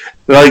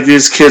 Like,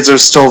 these kids are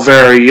still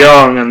very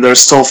young and they're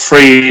still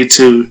free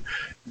to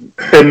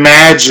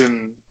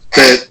imagine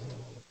that,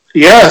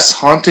 yes,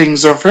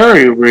 hauntings are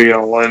very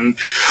real. And,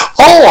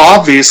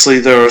 obviously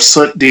there are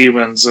soot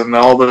demons and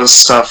all this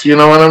stuff, you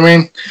know what I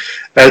mean?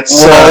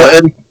 It's,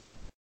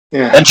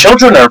 and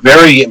children are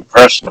very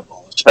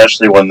impressionable,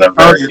 especially when they're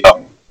very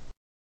young.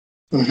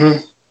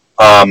 Mm-hmm.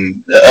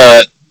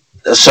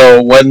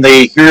 So when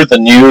they hear the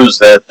news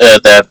that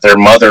their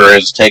mother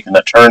is taking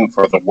a turn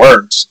for the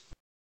worse,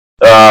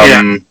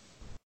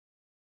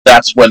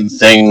 that's when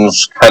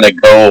things kind of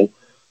go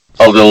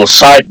a little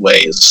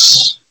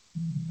sideways.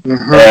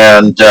 Mm-hmm.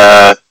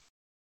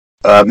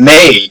 And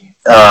May,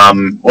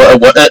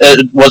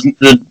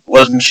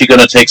 wasn't she going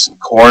to take some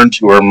corn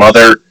to her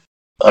mother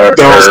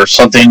or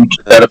something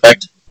to that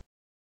effect?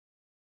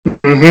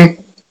 Mm-hmm.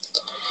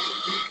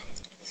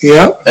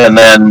 Yeah. And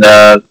then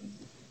her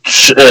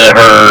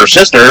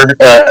sister,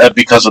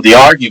 because of the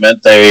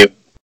argument,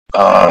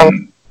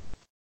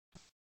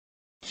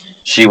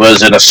 she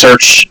was in a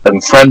search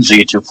and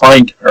frenzy to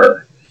find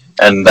her,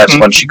 and that's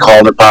when she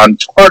called upon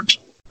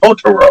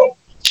Totoro.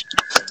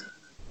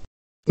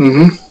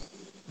 Mm-hmm.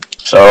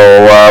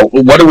 So,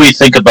 what do we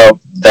think about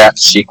that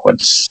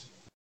sequence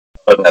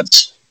of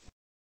events?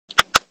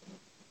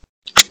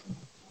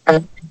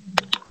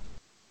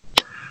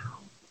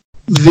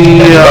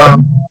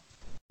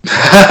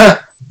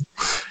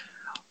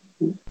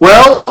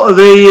 Well,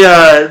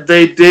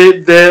 they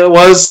did. There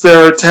was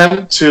their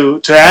attempt to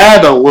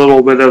add a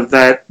little bit of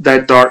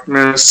that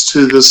darkness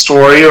to the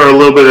story, or a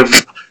little bit of,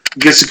 I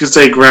guess you could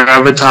say,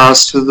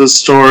 gravitas to the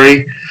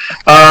story,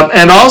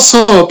 and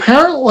also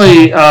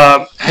apparently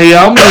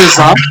Hayao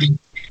Miyazaki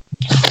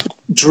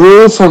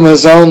drew from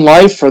his own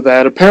life for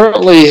that.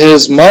 Apparently,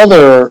 his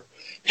mother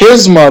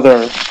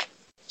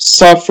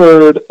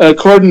suffered,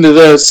 according to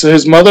this,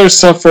 his mother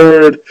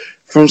suffered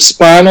from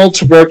spinal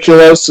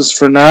tuberculosis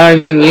for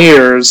 9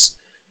 years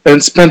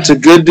and spent a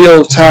good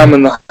deal of time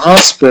in the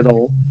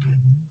hospital.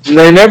 And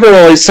they never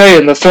really say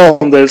in the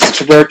film that it's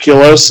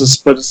tuberculosis,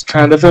 but it's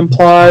kind of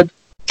implied,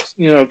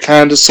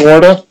 kind of,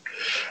 sort of.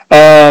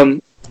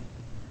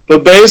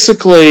 But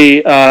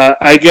basically,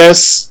 I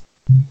guess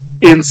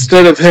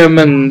instead of him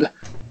and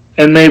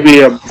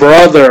maybe a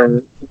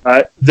brother,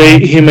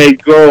 he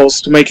made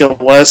girls to make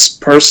it less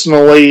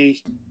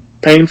personally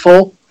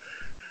painful.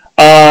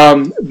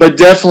 But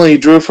definitely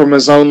drew from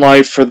his own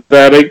life for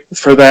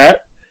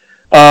that.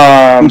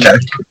 Okay.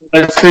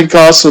 I think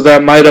also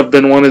that might have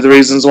been one of the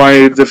reasons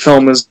why the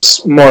film is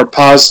more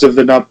positive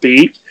than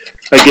upbeat.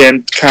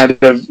 Again, kind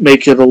of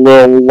make it a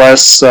little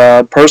less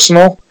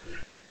personal.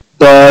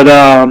 But,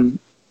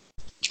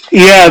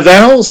 yeah,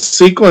 that whole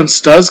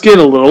sequence does get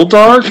a little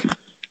dark,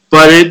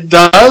 but it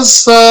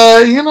does,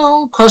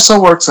 of course that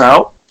works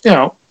out,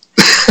 Yeah.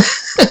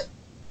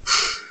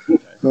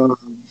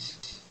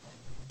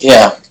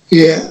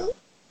 Yeah.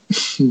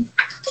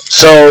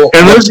 So,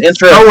 and there's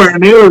nowhere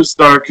near as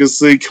dark as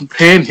the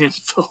companion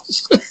film.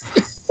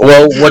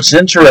 Well, what's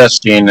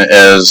interesting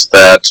is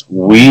that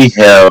we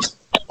have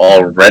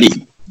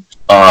already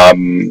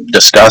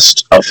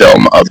discussed a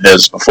film of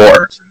his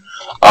before.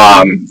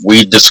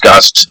 We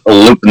discussed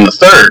Lupin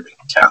III,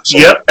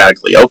 Castle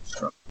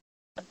Cagliostro.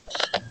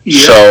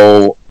 Yep.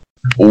 So,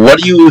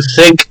 what do you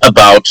think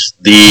about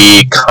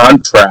the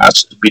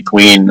contrast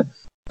between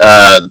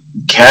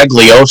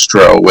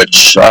Cagliostro,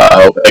 which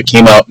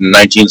came out in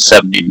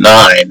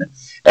 1979,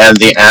 and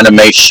the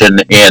animation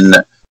in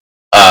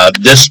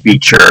this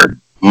feature,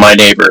 My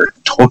Neighbor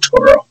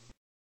Totoro,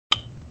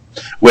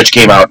 which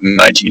came out in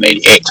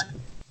 1988?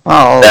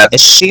 Well, it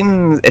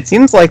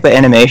seems like the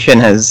animation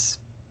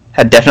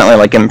had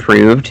definitely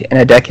improved in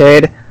a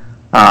decade.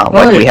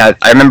 I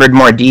remembered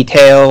more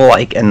detail,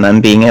 and them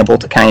being able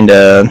to kind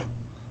of,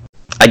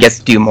 I guess,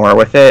 do more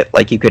with it.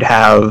 You could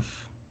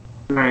have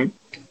a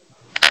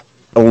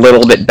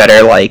little bit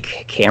better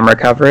camera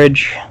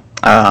coverage.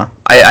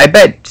 I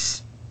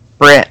bet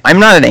I'm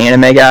not an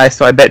anime guy,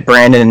 so I bet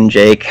Brandon and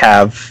Jake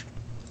have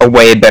a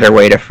way better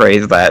way to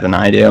phrase that than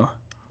I do.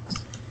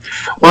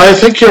 Well, I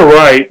think you're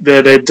right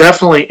that it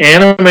definitely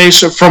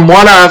animation. From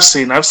what I've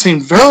seen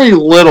very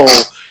little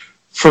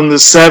from the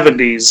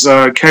 70s.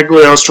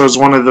 Cagliostro is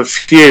one of the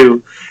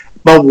few.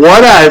 But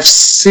what I've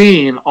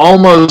seen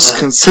almost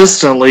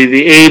consistently,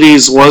 the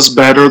 80s was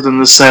better than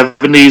the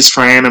 70s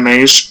for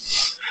animation.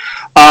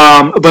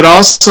 But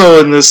also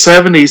in the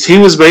 70s, he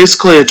was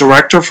basically a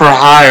director for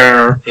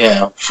hire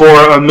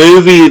for a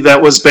movie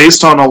that was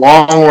based on a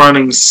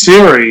long-running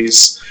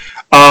series,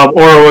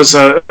 or was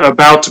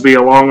about to be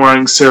a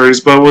long-running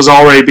series, but was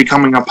already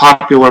becoming a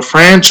popular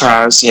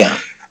franchise. Yeah.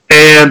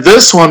 And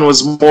this one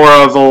was more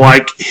of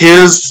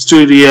his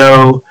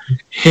studio,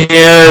 he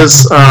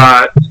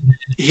had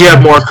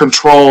more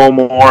control,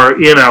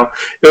 it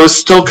was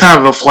still kind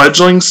of a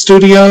fledgling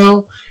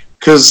studio,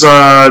 because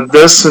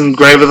this and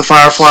Grave of the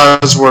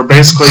Fireflies were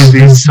basically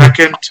the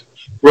second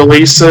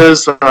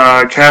releases.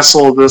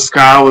 Castle of the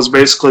Sky was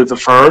basically the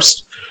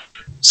first.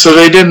 So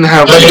they didn't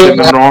have a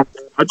normal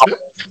budget.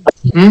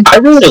 I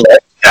really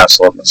liked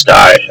Castle in the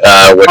Sky,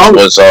 which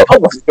was...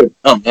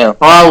 yeah.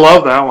 Oh, I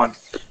love that one.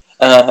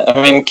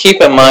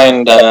 Keep in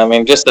mind,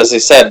 just as he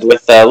said,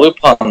 with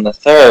Lupin the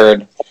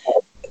Third,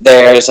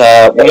 there's,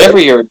 whenever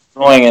you're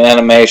doing an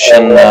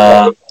animation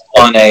on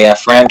a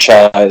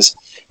franchise,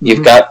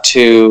 you've got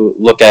to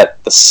look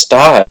at the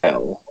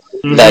style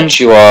that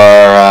you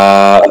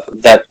are,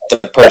 that the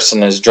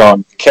person is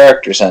drawing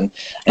characters in.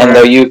 And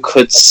though you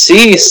could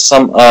see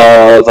some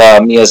of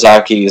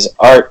Miyazaki's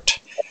art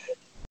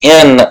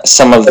in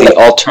some of the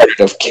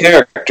alternative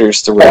characters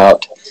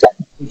throughout,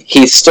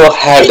 he still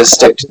had to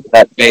stick to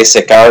that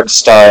basic art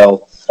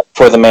style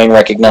for the main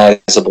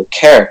recognizable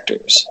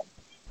characters.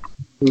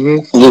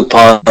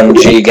 Lupin,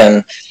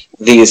 Jigen,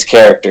 these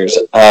characters.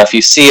 If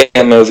you see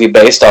a movie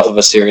based off of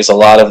a series, a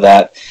lot of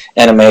that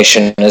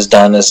animation is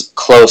done as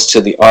close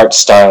to the art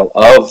style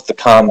of the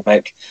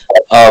comic,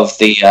 of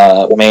the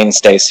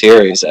mainstay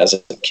series as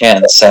it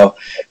can. So,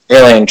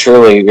 really and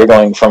truly, you're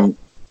going from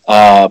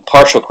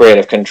partial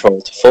creative control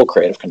to full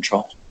creative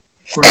control.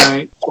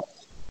 Right.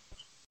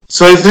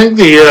 So I think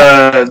the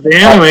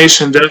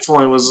animation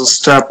definitely was a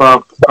step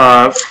up,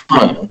 but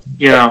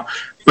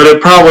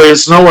it probably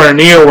is nowhere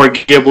near where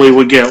Ghibli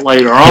would get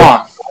later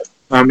on.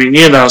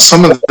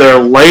 Some of their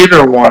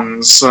later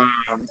ones...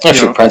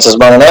 Princess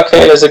Mononoke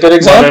is a good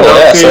example.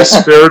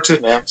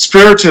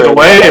 Spirited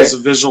Away is a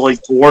visually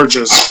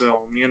gorgeous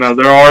film.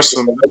 There are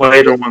some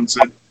later ones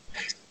that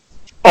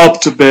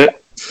upped a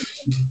bit.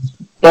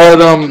 But,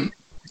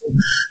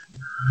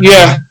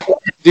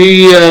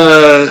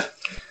 the...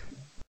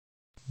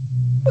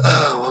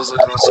 what was I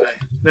going to say?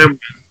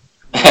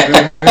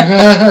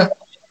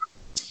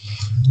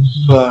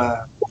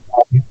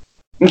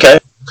 Okay.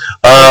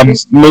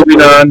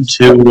 Moving on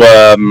to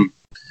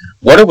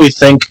what do we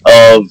think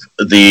of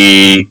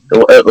the...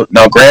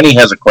 now, Granny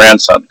has a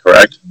grandson,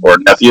 correct? Or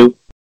nephew?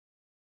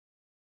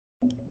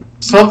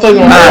 Something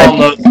along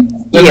the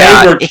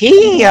yeah,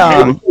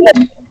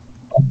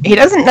 he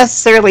doesn't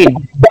necessarily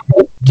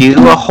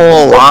do a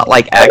whole lot,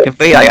 like,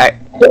 actively. Well,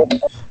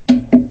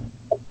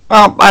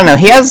 I don't know.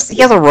 He has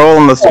a role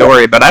in the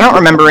story, but I don't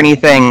remember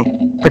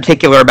anything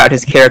particular about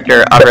his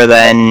character other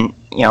than,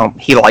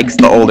 he likes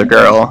the older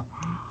girl.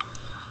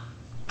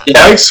 He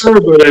likes her,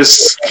 but is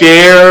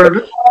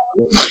scared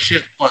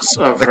shitless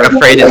of her. Like,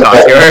 afraid to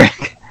talk to her.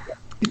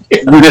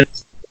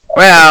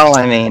 Well,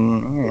 I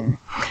mean...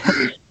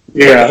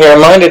 Yeah. He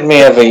reminded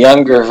me of a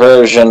younger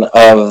version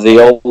of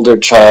the older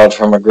child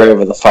from A Grave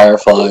of the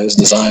Fireflies,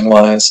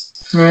 design-wise.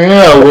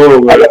 Yeah, a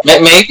little bit.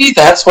 Maybe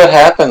that's what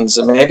happens.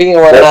 Maybe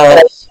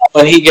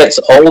when he gets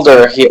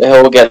older,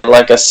 he'll get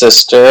like a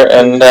sister,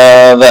 and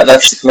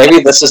that's maybe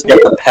this is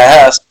the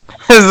past.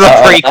 This is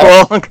a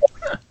prequel.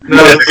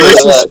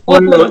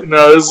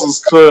 This is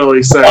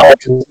clearly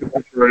set in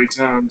contemporary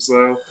times,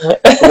 so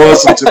it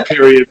wasn't a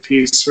period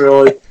piece,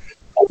 really.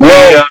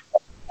 Well,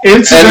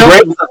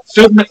 incidentally,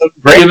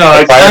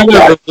 I kind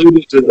of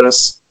alluded to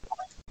this.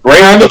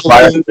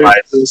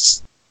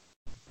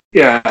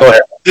 Yeah,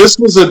 this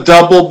was a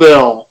double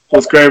bill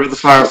with Grave of the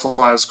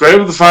Fireflies.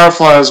 Grave of the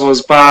Fireflies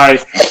was by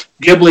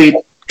Ghibli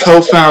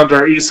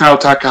co-founder Isao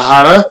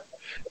Takahata,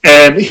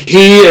 and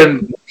he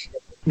and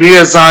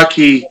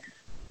Miyazaki,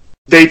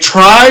 they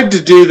tried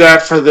to do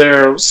that for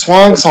their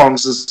swan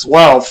songs as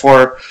well,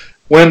 for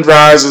Wind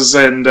Rises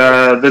and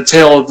The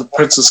Tale of the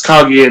Princess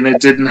Kaguya, and it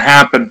didn't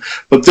happen.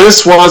 But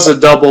this was a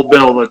double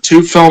bill. The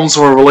two films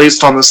were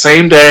released on the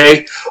same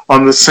day,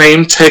 on the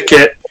same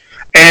ticket,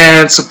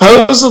 and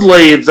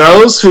supposedly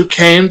those who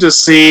came to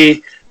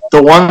see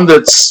the one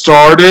that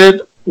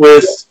started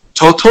with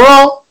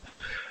Totoro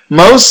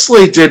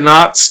mostly did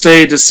not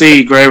stay to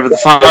see Grave of the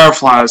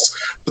Fireflies.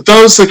 But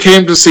those that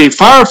came to see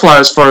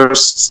Fireflies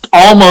first,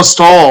 almost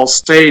all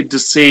stayed to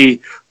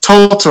see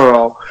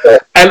Totoro.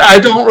 And I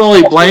don't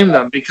really blame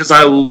them, because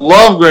I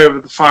love Grave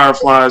of the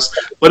Fireflies,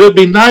 but it'd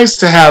be nice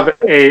to have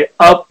a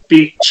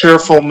upbeat,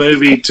 cheerful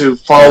movie to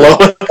follow.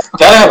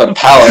 Gotta have a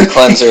palate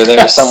cleanser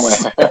there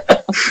somewhere.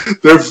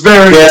 They're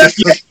very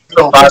different.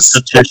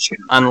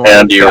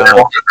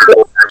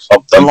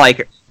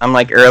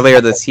 Unlike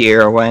earlier this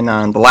year when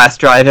the last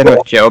drive-in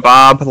with Joe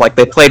Bob, like,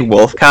 they played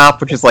Wolf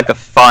Cop, which is like a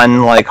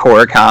fun, like,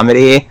 horror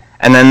comedy,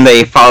 and then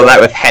they followed that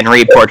with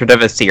Henry, Portrait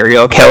of a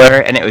Serial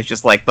Killer, and it was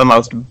just like the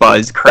most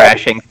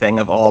buzz-crashing thing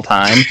of all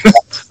time.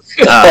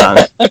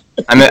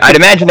 I'd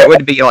imagine it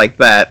would be like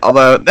that.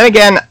 Although, then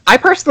again, I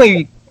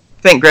personally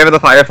think Grave of the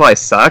Fireflies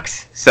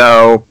sucks,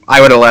 so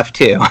I would have left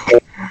too.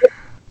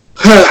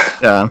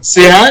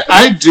 See,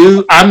 I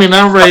do. I mean,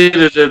 I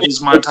rated it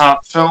as my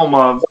top film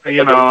of,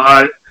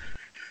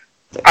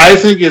 I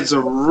think it's a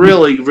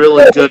really,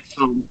 really good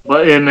film,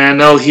 and I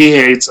know he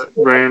hates it,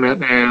 Brandon,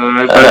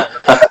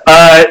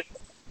 but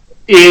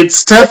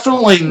it's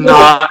definitely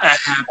not a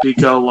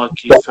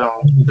happy-go-lucky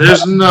film.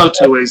 There's no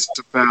two ways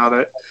about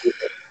it.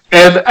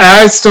 And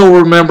I still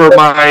remember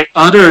my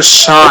utter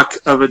shock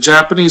of a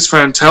Japanese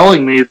friend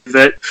telling me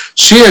that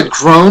she had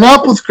grown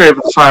up with Grave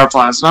of the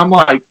Fireflies, and I'm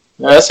like,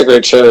 that's a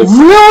great show.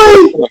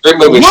 Really? A great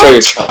movie to show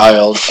your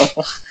child.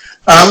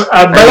 But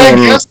I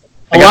guess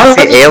I got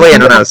to see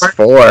Alien when I was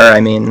 4.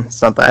 I mean,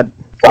 it's not that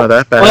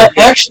bad. Well,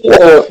 actually,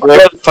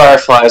 Grave of the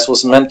Fireflies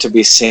was meant to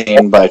be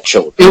seen by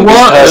children. It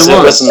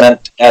was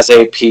meant as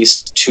a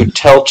piece to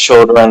tell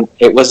children.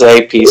 It was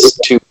a piece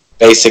to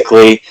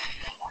basically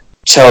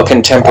tell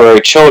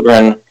contemporary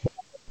children,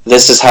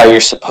 this is how you're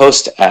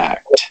supposed to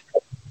act.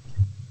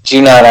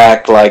 Do not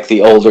act like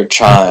the older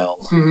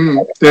child. Mm-hmm.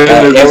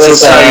 It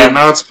was how you're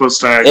not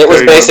supposed to act. It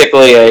was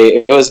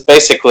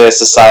basically a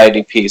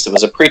society piece. It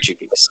was a preachy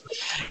piece,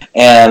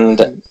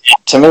 and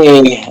to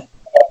me,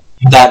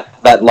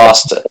 that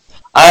lost it.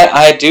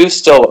 I do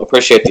still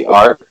appreciate the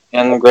art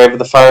in Grave of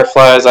the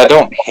Fireflies. I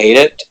don't hate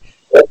it.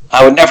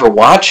 I would never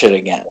watch it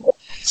again.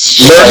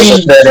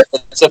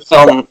 It's a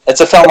film.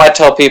 It's a film. I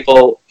tell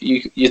people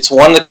it's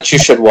one that you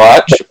should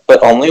watch,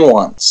 but only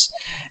once.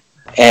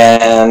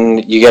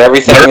 And you get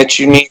everything that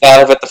you need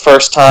out of it the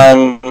first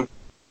time.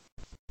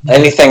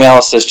 Anything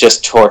else is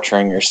just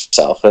torturing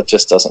yourself. It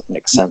just doesn't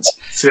make sense.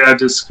 See, I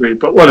disagree,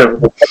 but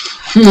whatever.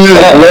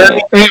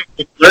 Learning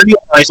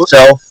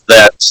myself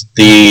that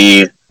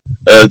the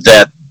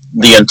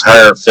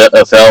entire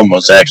film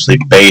was actually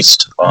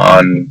based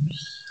on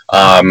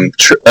a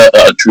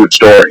true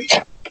story.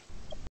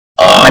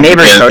 My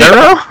Neighbor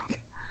Totoro?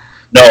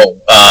 No,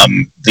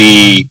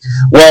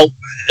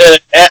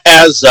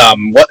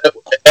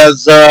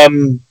 as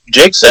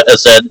Jake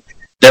said,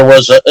 there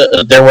was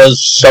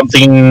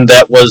something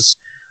that was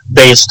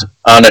based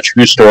on a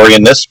true story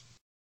in this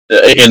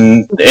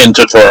in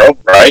Totoro,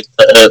 right?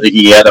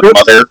 He had a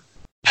mother,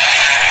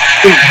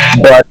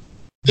 but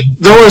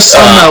there were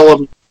some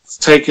elements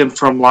taken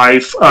from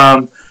life.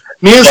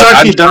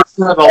 Miyazaki does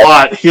that a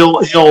lot.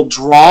 He'll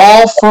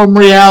draw from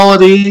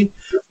reality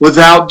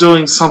without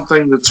doing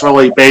something that's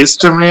really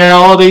based in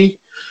reality.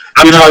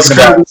 It's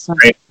kind of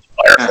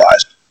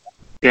Fireflies.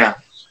 Yeah.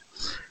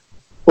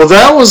 Well,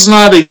 that was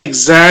not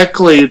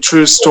exactly a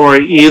true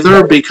story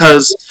either,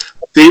 because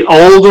the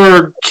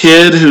older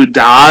kid who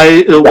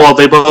died, well,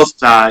 they both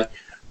die,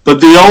 but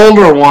the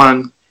older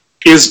one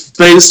is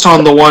based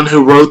on the one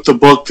who wrote the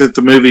book that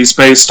the movie's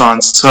based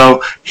on.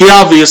 So he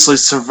obviously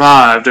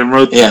survived and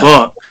wrote the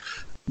book,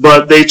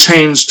 but they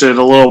changed it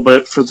a little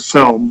bit for the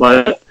film.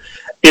 But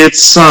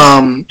it's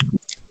they're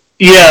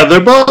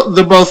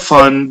both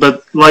fun,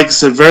 but like I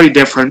said, very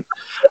different.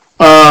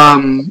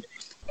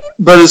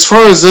 But as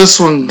far as this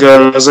one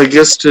goes, I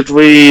guess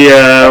we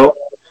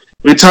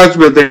talked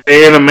about the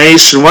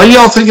animation. What do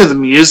y'all think of the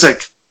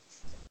music?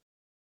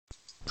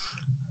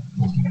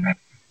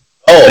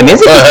 Oh, the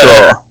music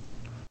was cool.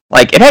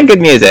 Like, it had good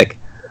music.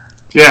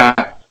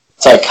 Yeah.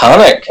 It's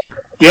iconic.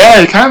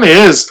 Yeah, it kind of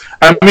is.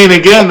 I mean,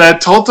 again,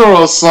 that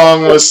Totoro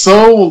song was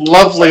so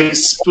lovely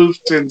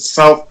spoofed in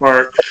South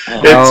Park.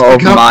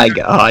 My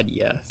god,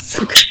 yes.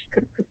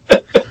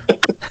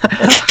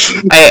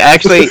 I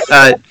actually,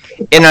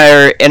 in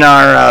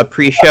our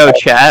pre-show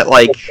chat,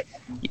 like,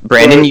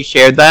 Brandon, you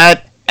shared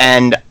that,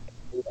 and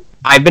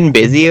I've been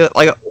busy,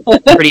 like,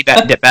 pretty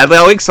badly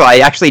all week, so I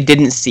actually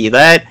didn't see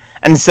that.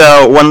 And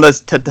so when the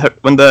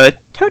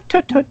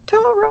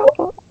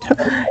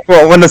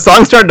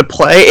song started to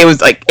play, it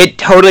was like, it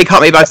totally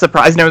caught me by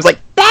surprise, and I was like,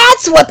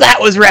 that's what that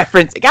was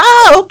referencing.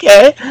 Oh,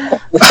 okay. And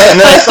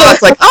then I saw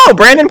it's like, oh,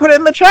 Brandon put it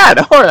in the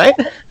chat. All right.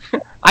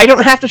 I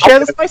don't have to share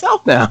this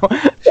myself now.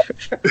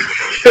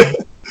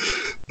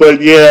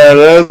 But yeah,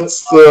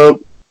 that's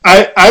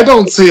I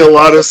don't see a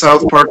lot of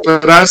South Park,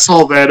 but I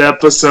saw that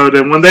episode,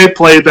 and when they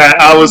played that,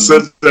 I was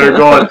sitting there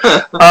going,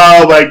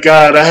 oh my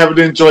god, I haven't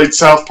enjoyed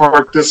South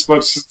Park this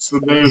much since the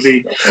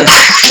movie.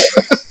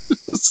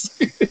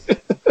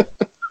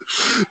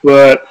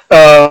 But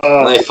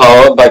they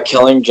followed by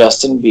killing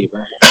Justin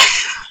Bieber.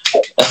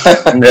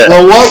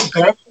 Well, what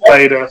that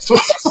played us.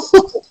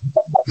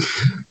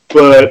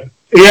 But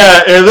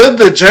yeah, and then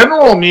the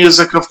general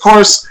music, of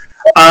course.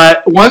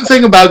 One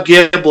thing about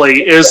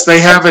Ghibli is they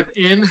have an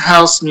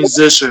in-house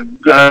musician.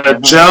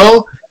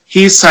 Joe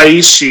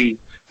Hisaishi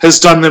has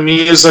done the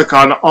music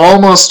on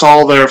almost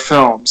all their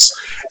films.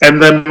 And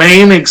the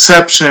main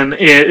exception,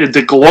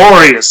 the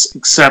glorious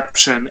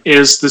exception,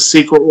 is The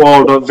Secret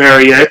World of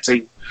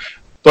Variety.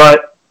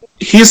 But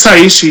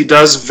Hisaishi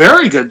does a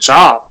very good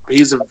job.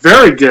 He's a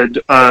very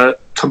good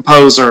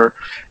composer.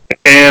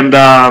 And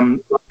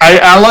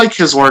I like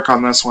his work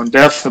on this one,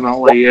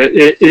 definitely.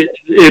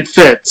 It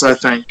fits, I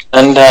think.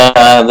 And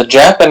the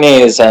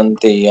Japanese and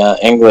the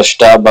English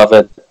dub of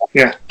it,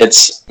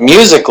 it's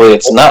musically,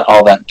 it's not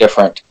all that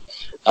different.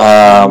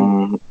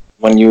 I've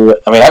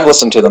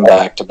listened to them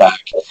back to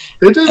back,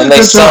 and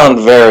they sound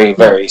very,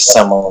 very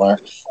similar.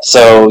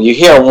 So you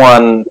hear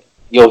one,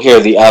 you'll hear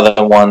the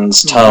other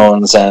one's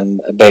tones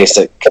and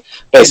basic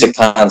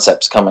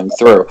concepts coming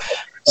through.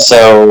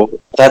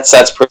 So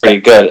that's pretty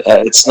good.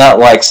 It's not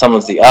like some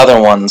of the other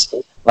ones.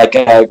 Like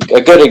a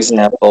good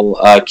example,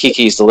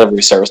 Kiki's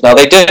Delivery Service. Now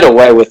they did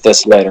away with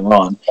this later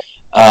on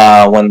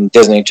when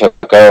Disney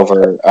took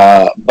over.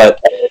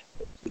 But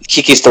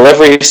Kiki's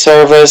Delivery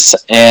Service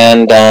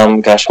and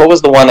what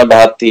was the one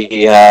about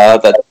the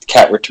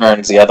cat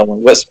returns? The other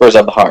one, Whispers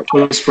of the Heart.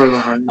 Whispers of the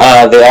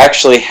Heart. They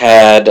actually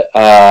had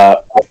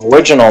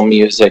original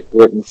music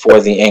written for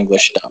the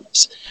English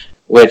dubs,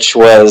 which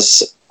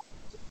was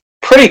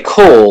pretty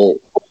cool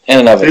in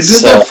and of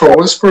itself. They did that for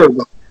Whisper.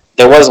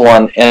 There was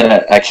one in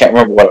it. I can't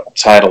remember what the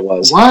title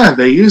was. Why?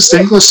 They used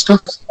English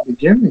stuff at the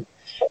beginning.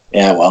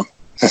 Yeah, well.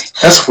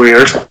 That's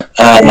weird.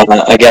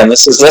 Again,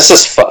 this is I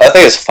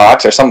think it's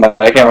Fox or somebody.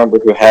 I can't remember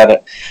who had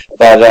it.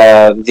 But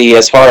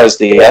as far as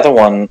the other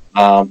one,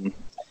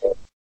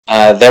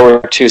 there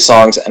were two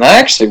songs, and I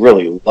actually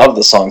really love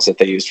the songs that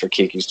they used for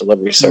Kiki's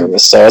Delivery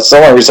Service. So it's the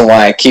only reason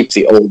why I keep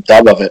the old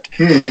dub of it.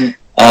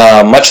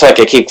 Much like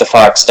I keep the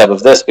Fox dub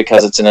of this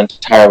because it's an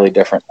entirely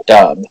different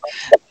dub.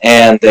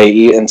 And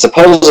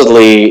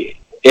supposedly,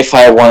 if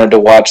I wanted to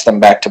watch them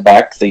back to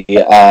back,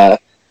 the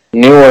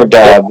newer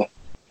dub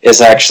is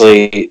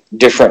actually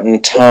different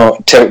in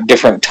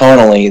different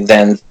tonally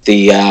than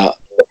the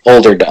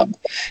older dub.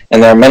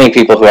 And there are many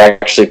people who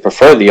actually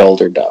prefer the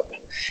older dub.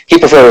 He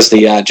prefers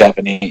the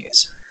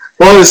Japanese.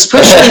 Well,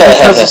 especially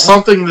because of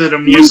something that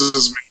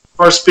amuses me. Of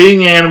course,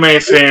 being anime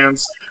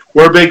fans,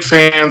 we're big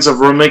fans of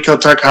Rumiko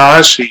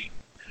Takahashi.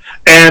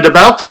 And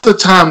about the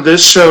time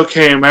this show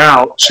came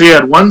out, she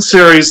had one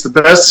series, the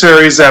best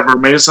series ever,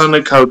 Maison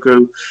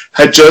Ikkoku,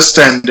 had just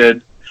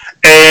ended,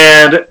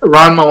 and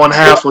Ranma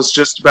 1/2 was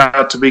just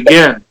about to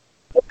begin.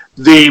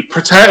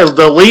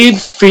 The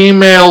lead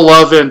female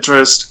love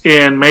interest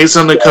in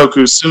Maison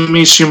Ikkoku,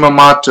 Sumi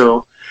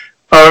Shimamoto,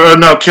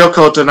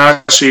 Kyoko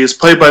Tanashi, is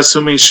played by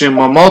Sumi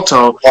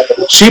Shimamoto.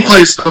 She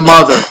plays the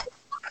mother.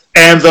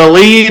 And the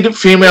lead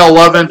female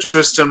love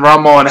interest in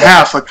Ranma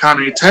 1/2,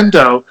 Akane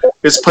Tendo,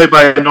 is played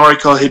by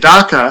Noriko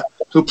Hidaka,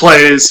 who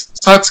plays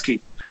Satsuki.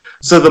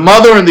 So the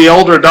mother and the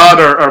older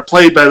daughter are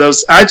played by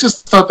those. I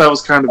just thought that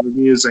was kind of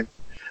amusing.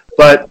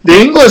 But the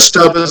English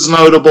dub is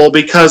notable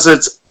because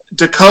it's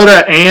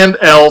Dakota and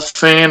Elle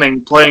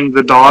Fanning playing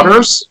the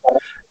daughters.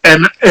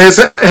 And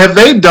have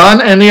they done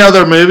any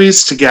other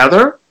movies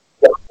together?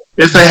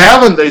 If they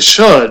haven't, they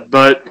should.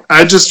 But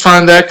I just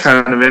find that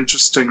kind of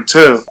interesting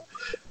too.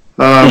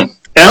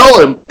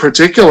 Elle, in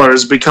particular,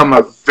 has become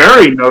a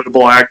very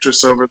notable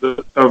actress over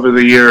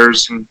the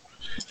years, and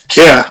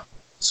yeah.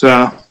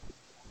 So,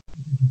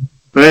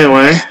 but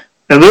anyway,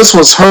 and this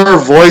was her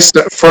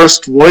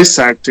first voice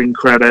acting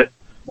credit.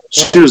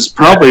 She was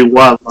probably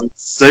like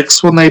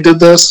 6 when they did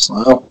this.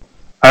 Wow.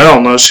 I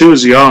don't know. She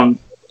was young.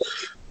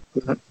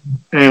 But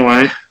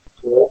anyway,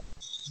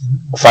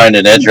 I find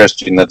it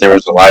interesting that there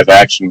was a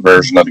live-action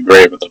version of The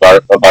Grave of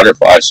the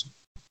Butterflies.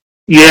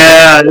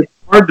 yeah, it's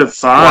hard to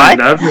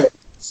find. I've never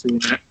seen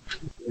it.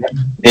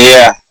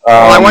 Yeah.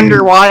 Well, I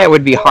wonder why it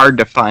would be hard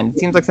to find. It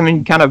seems like something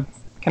you kind of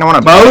want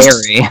to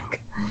bury.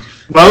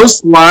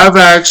 Most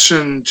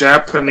live-action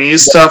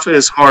Japanese stuff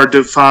is hard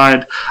to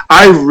find.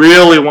 I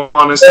really want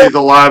to see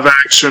the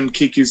live-action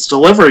Kiki's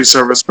Delivery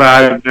Service, but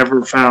I've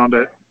never found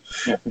it.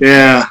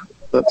 Yeah,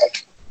 but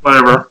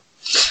whatever.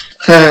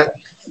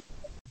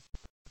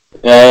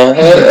 Yeah,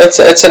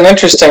 it's an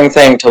interesting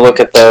thing to look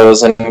at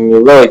those, and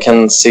you really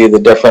can see the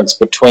difference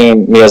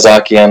between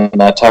Miyazaki and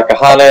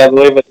Takahata, I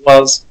believe it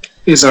was.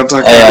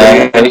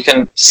 And you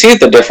can see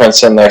the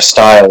difference in their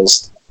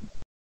styles,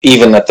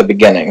 even at the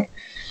beginning.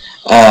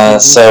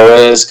 So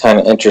it is kind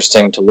of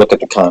interesting to look at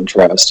the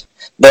contrast.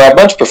 Though I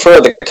much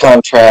prefer the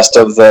contrast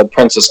of the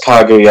Princess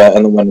Kaguya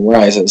and The Wind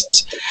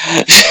Rises.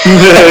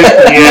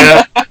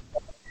 Yeah.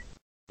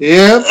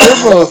 Yeah,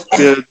 they're both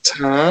good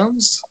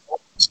times.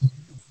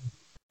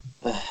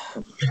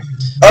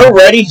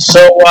 Alrighty,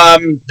 so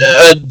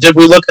did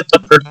we look at the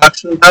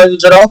production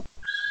values at all?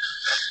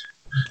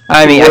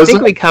 I mean, I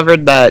think we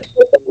covered that.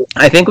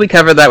 I think we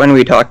covered that when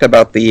we talked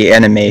about the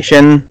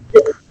animation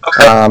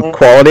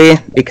quality,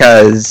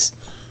 because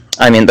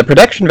I mean, the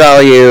production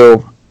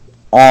value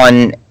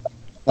on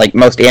like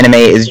most anime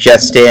is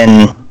just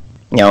in,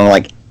 you know,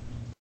 like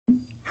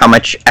how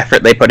much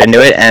effort they put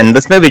into it, and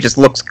this movie just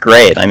looks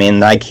great. I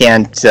mean, I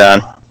can't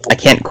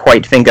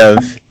quite think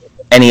of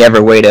any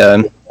other way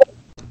to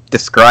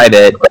describe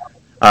it.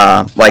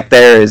 Like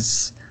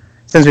there's,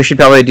 since we should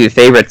probably do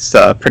favorites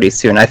pretty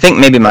soon, I think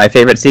maybe my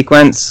favorite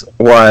sequence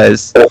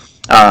was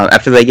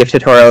after they give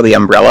Totoro the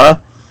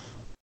umbrella.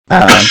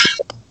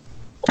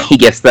 He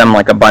gives them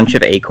like a bunch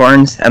of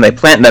acorns, and they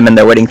plant them, and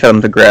they're waiting for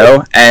them to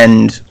grow.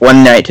 And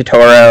one night,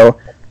 Totoro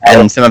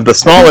and some of the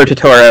smaller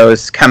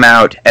Totoros come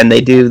out, and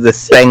they do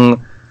this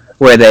thing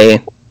where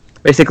they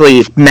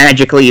basically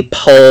magically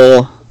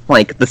pull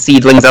like the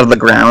seedlings out of the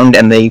ground,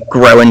 and they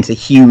grow into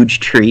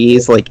huge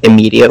trees like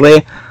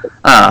immediately.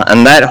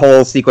 And that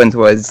whole sequence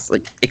was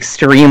like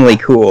extremely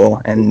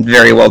cool and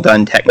very well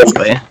done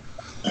technically.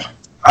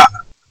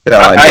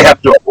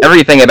 So,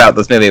 everything about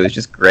this movie was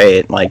just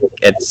great. Like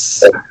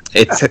it's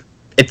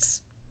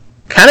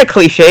kind of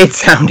cliched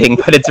sounding,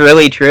 but it's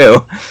really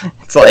true.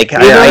 It's like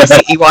I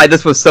see why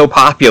this was so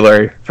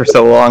popular for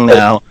so long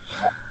now.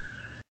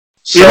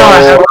 You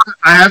know,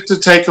 I have to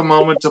take a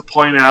moment to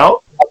point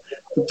out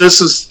that this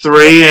is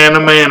 3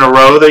 anime in a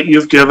row that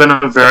you've given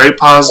a very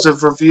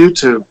positive review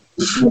to.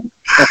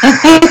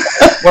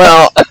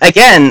 Well,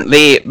 again,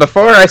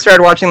 before I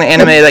started watching the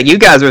anime that you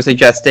guys were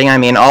suggesting, I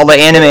mean, all the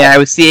anime I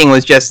was seeing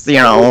was just,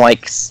 you know,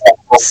 like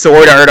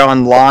Sword Art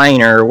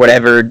Online or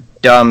whatever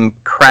dumb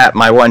crap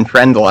my one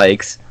friend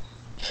likes.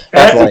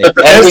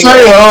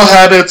 SAO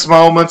had its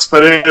moments,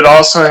 but it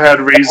also had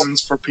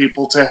reasons for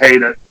people to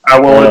hate it. I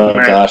will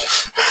admit.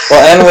 Gosh.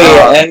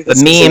 Well, and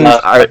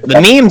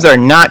the memes are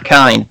not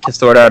kind to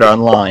Sword Art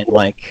Online.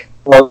 Like,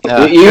 well,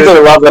 you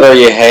either love it or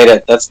you hate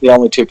it. That's the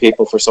only 2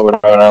 people for Sword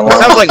Art Online. It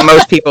sounds like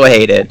most people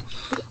hate it.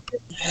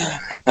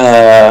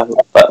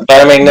 But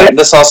I mean,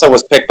 this also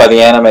was picked by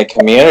the anime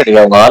community,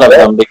 a lot of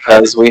them,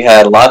 because we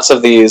had lots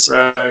of these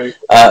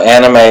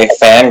anime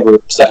fan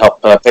groups that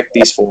helped pick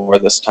these 4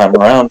 this time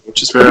around,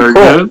 which is pretty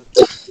cool.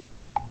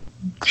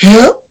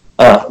 Good.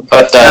 Yeah.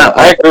 But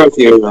I agree with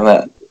you on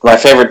that. My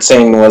favorite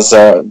scene was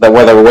where they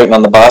were waiting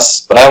on the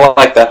bus, but I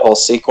like that whole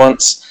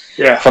sequence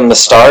from the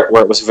start,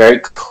 where it was very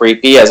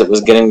creepy as it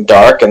was getting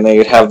dark, and they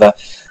would have the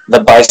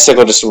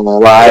bicycle just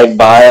ride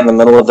by in the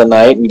middle of the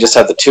night, and you just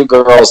have the 2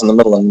 girls in the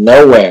middle of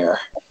nowhere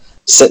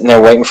sitting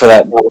there waiting for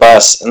that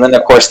bus, and then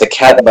of course the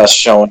cat bus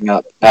showing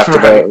up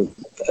after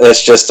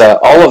it's just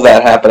all of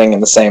that happening in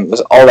the same,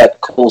 there's all that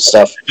cool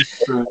stuff,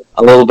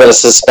 a little bit of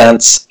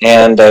suspense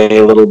and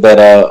a little bit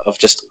of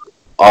just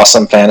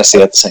awesome fantasy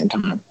at the same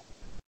time.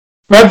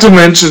 Not to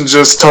mention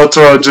just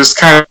Totoro just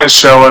kind of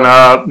showing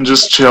up and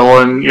just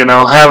chilling, you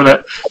know, having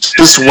it,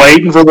 just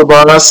waiting for the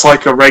bus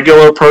like a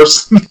regular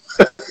person.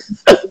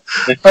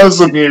 I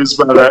was amused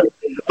by that.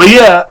 But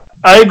yeah,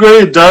 I agree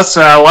with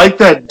Dustin. I like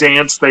that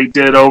dance they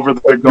did over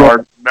the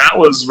garden. That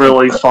was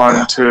really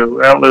fun too.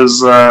 That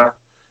was that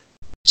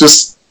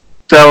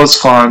was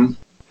fun.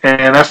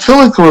 And I feel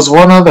like there was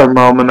one other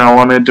moment I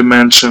wanted to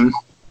mention.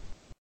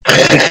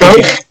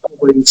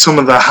 Some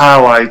of the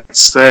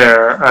highlights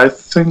there. I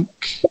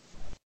think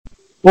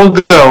we'll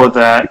go with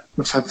that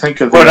if I think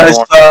of when I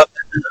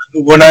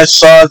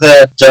saw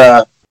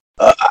that,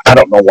 I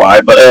don't know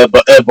why, but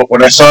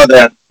when I saw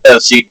that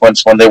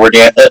sequence when they were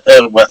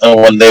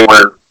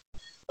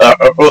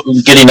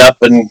getting up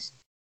and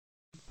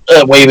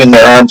waving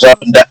their arms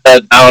up and down.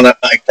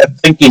 I kept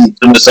thinking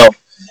to myself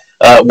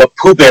what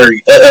Pooh Bear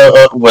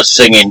was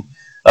singing.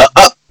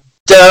 Up,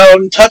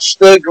 down, touch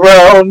the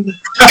ground.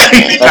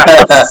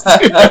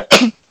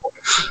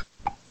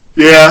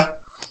 Yeah.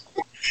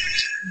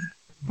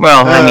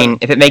 Well, I mean,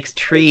 if it makes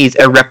trees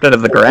erupt out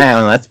of the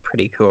ground, that's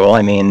pretty cool.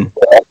 I mean,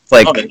 it's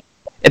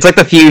like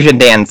the fusion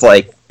dance.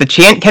 Like, the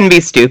chant can be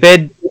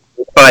stupid,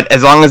 but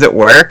as long as it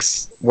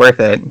works, worth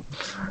it.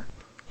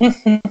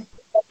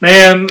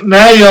 Man,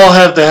 now you all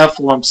have the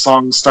Heffalump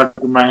song stuck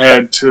in my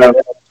head, too.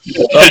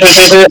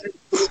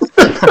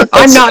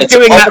 I'm not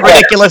doing that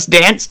ridiculous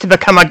dance to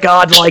become a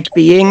godlike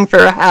being for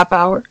a half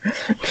hour.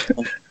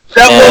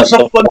 That was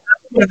a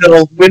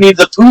phenomenal Winnie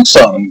the Pooh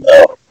song,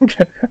 though.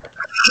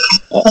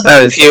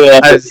 I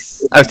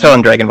was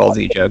telling Dragon Ball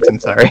Z jokes, I'm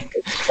sorry.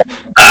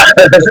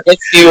 If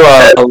you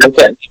look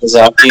at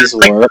Miyazaki's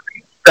work...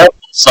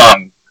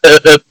 Song.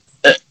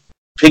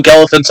 Pink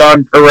Elephants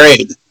on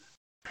Parade.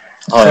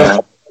 Oh, yeah.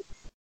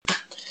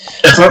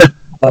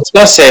 I was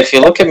going to say, if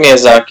you look at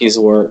Miyazaki's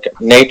work,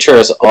 nature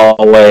is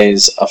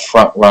always a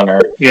front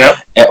runner.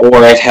 Yep.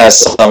 Or it has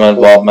some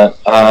involvement.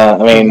 I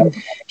mean,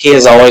 he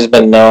has always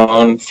been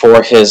known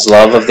for his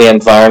love of the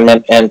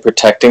environment and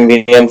protecting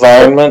the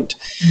environment,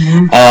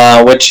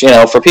 which, you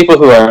know, for people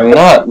who are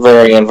not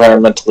very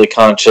environmentally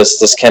conscious,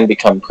 this can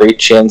become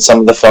preachy in some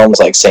of the films,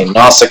 like, say,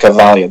 Nausicaa,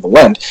 Valley of the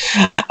Wind.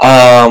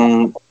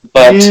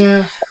 But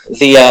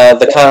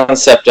the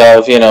concept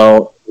of, you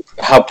know,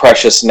 how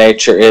precious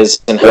nature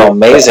is and how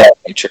amazing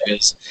nature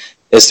is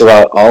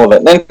throughout all of it.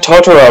 And then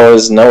Totoro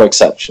is no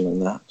exception in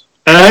that.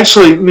 And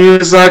actually,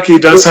 Miyazaki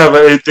does have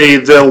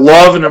the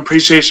love and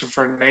appreciation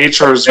for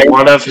nature is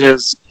one of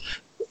his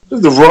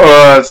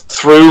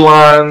through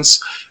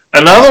lines.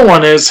 Another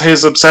one is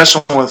his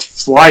obsession with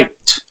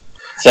flight.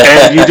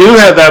 And you do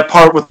have that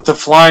part with the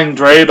flying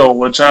dreidel,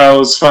 which I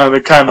always find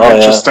it kind of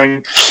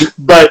interesting. Yeah.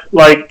 But,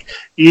 like,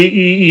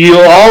 you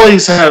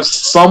always have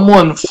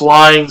someone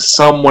flying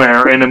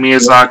somewhere in a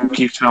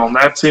Miyazaki film.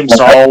 That seems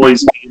to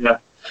always be a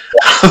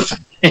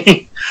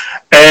thing.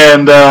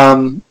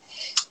 And,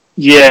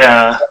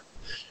 yeah.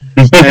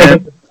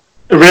 And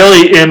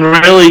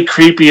really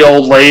creepy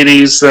old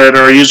ladies that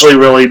are usually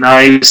really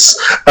nice.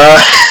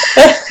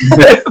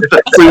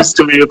 That seems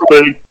to be a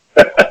thing.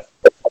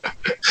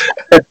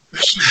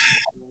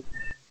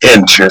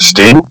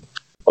 Interesting.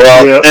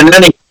 Well, in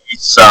any case,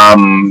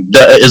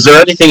 is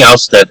there anything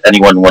else that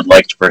anyone would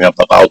like to bring up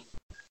about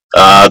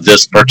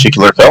this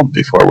particular film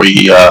before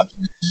we?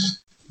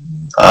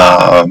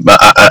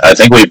 I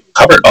think we've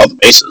covered all the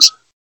bases.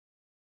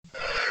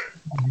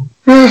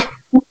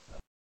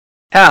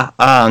 Yeah.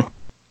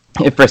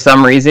 If for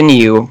some reason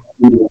you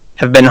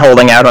have been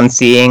holding out on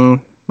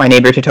seeing My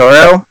Neighbor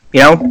Totoro,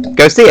 you know,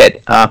 go see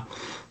it.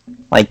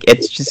 Like,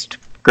 it's just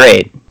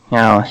great. You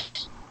know,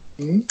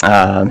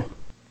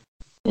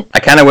 I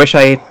kind of wish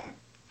I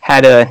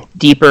had a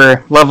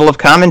deeper level of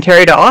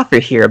commentary to offer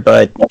here,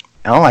 but you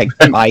know, like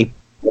I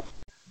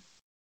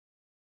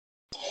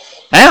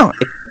don't know,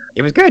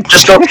 it was good.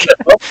 Just go.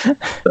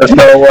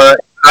 So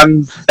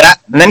I'm that,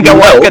 and then go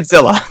watch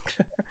Godzilla.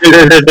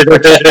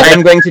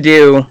 I'm going to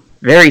do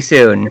very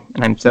soon,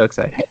 and I'm so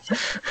excited.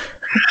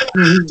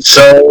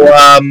 So,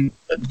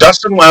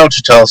 Dustin, why don't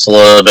you tell us a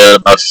little bit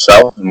about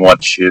yourself and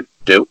what you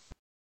do?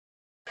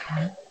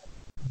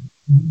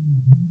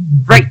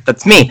 Right,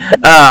 that's me.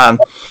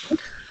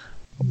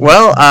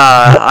 Well,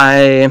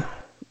 I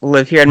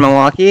live here in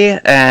Milwaukee,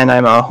 and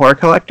I'm a horror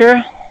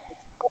collector.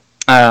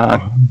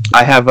 I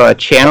have a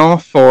channel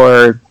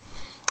for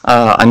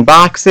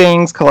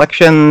unboxings,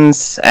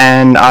 collections,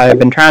 and I've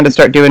been trying to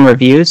start doing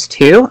reviews,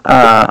 too.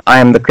 I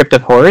am the Crypt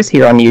of Horrors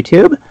here on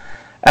YouTube,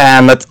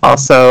 and that's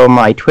also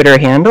my Twitter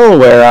handle,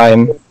 where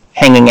I'm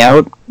hanging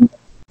out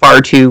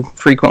far too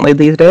frequently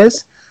these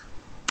days.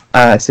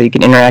 So you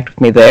can interact with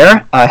me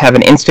there. I have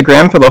an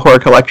Instagram for the horror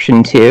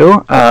collection,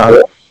 too.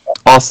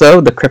 Also,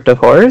 the Crypt of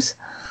Horrors.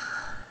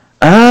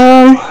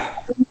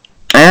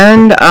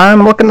 And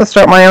I'm looking to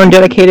start my own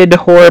dedicated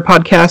horror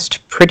podcast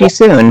pretty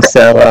soon,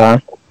 so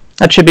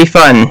that should be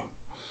fun.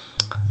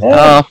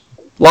 Yeah.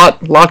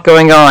 Lot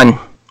going on.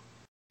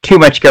 Too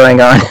much going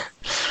on.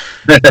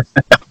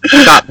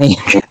 Stop me.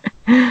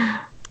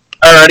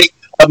 Alrighty,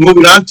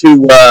 moving on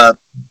to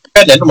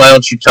Brendan. Why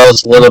don't you tell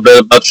us a little bit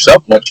about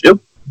yourself and what you do?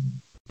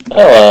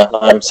 Well,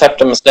 I'm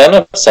Septum Sen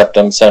of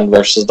Septum Sen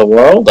vs. the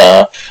World.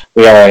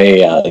 We are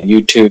a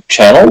YouTube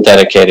channel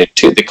dedicated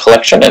to the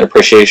collection and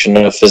appreciation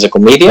of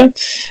physical media,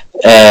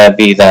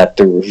 be that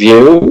through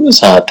reviews,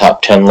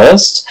 top 10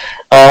 lists,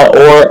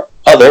 or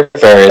other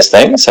various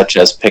things such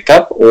as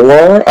pickup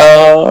or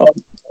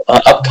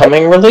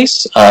upcoming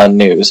release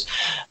news.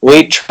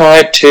 We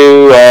try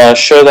to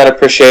show that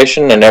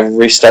appreciation in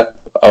every step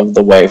of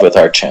the way with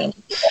our channel.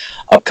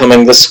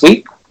 Upcoming this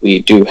week, we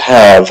do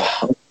have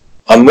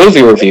a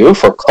movie review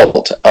for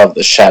Cult of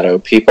the Shadow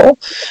People,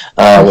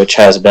 which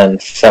has been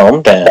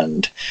filmed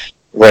and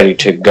ready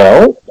to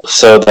go.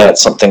 So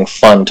that's something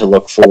fun to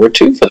look forward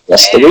to for the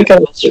rest of the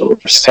weekend.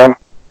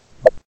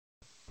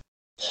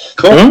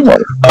 Cool.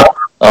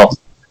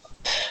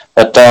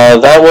 But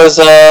that was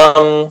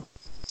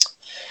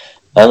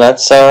and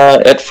that's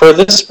it for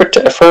this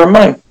for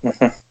mine.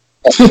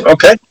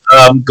 Okay.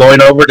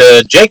 Going over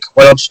to Jake.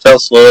 Why don't you tell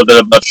us a little bit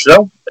about the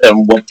show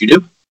and what you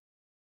do?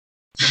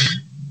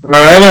 All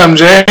right, I'm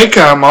Jake.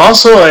 I'm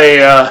also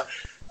a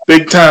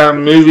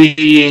big-time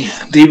movie,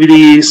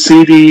 DVD,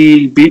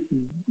 CD,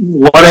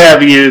 what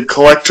have you,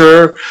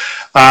 collector.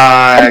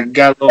 I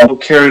got a little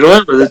carried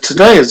away with it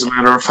today, as a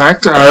matter of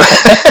fact.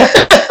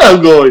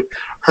 I'm going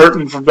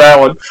hurting from that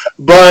one.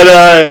 But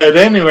at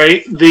any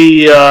rate,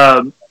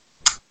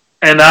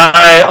 and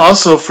I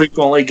also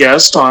frequently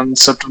guest on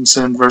Septum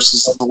Sin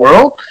versus the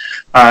World.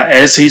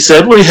 As he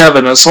said, we have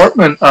an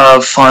assortment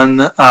of fun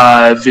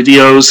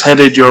videos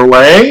headed your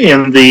way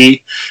in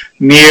the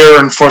near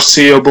and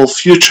foreseeable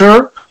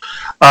future.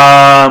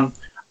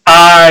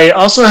 I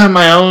also have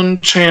my own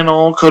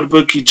channel,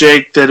 Kotobuki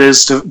Jake, that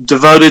is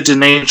devoted to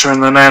nature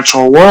and the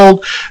natural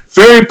world.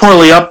 Very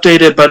poorly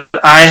updated, but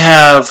I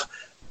have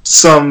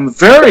some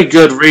very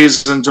good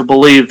reason to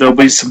believe there'll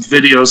be some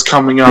videos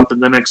coming up in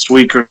the next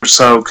week or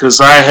so,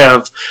 because I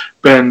have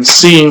been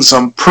seeing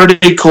some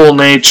pretty cool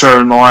nature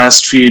in the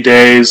last few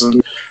days,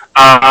 and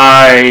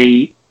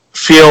I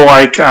feel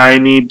like I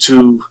need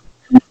to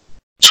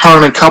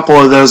turn a couple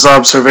of those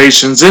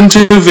observations into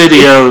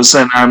videos,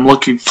 and I'm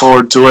looking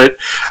forward to it.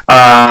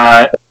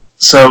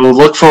 So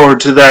look forward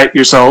to that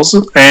yourselves.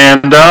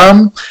 And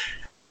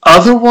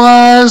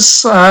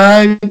otherwise,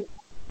 I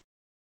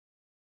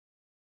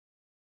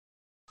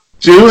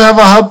do have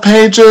a hub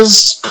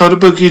pages,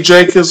 Kotobuki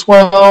Jake as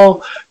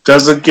well.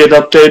 Doesn't get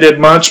updated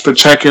much, but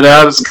check it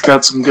out. It's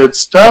got some good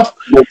stuff.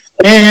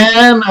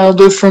 And I'll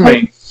do for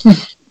me.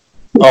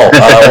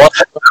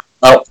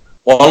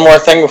 One more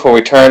thing before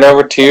we turn it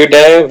over to you,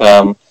 Dave.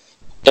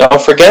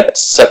 Don't forget,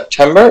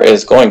 September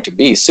is going to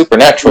be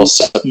Supernatural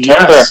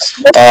September,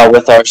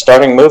 with our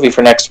starting movie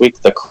for next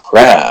week, The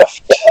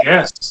Craft.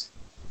 Yes.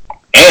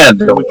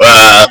 And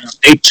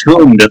stay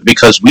tuned,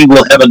 because we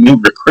will have a new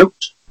recruit.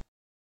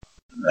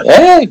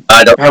 Hey.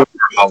 I don't know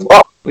how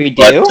long. We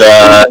do?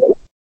 But,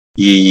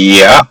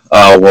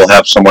 we'll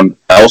have someone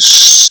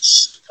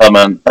else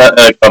coming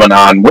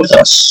on with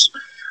us.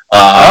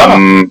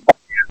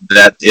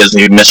 That is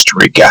a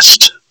mystery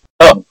guest.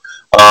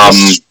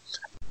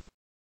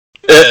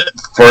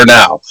 For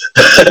now.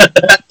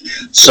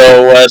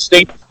 So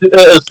stay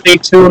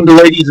tuned,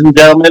 ladies and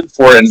gentlemen,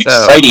 for an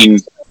exciting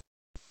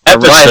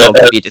episode. Rival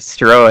to be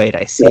destroyed,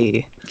 I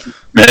see.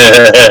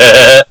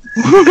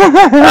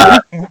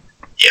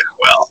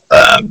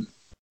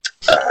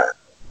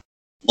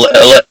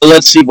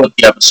 Let's see what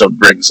the episode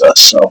brings us.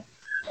 So,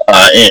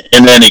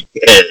 in any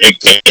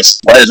case,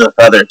 light as a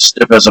feather,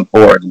 stiff as a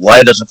board.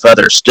 Light as a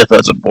feather, stiff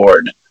as a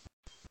board.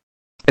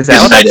 Is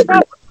that what that's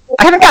about?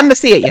 I haven't gotten to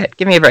see it yet.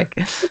 Give me a break.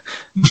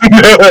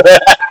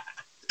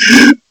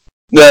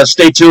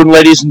 Stay tuned,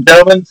 ladies and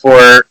gentlemen,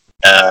 for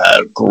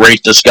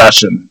great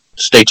discussion.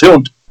 Stay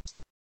tuned.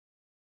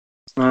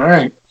 All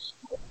right.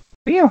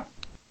 You're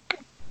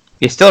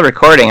still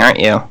recording, aren't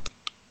you?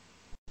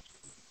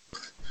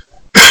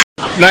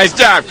 Nice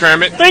job,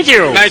 Kermit. Thank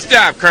you. Nice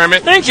job,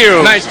 Kermit. Thank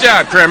you. Nice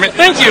job, Kermit.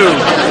 Thank you.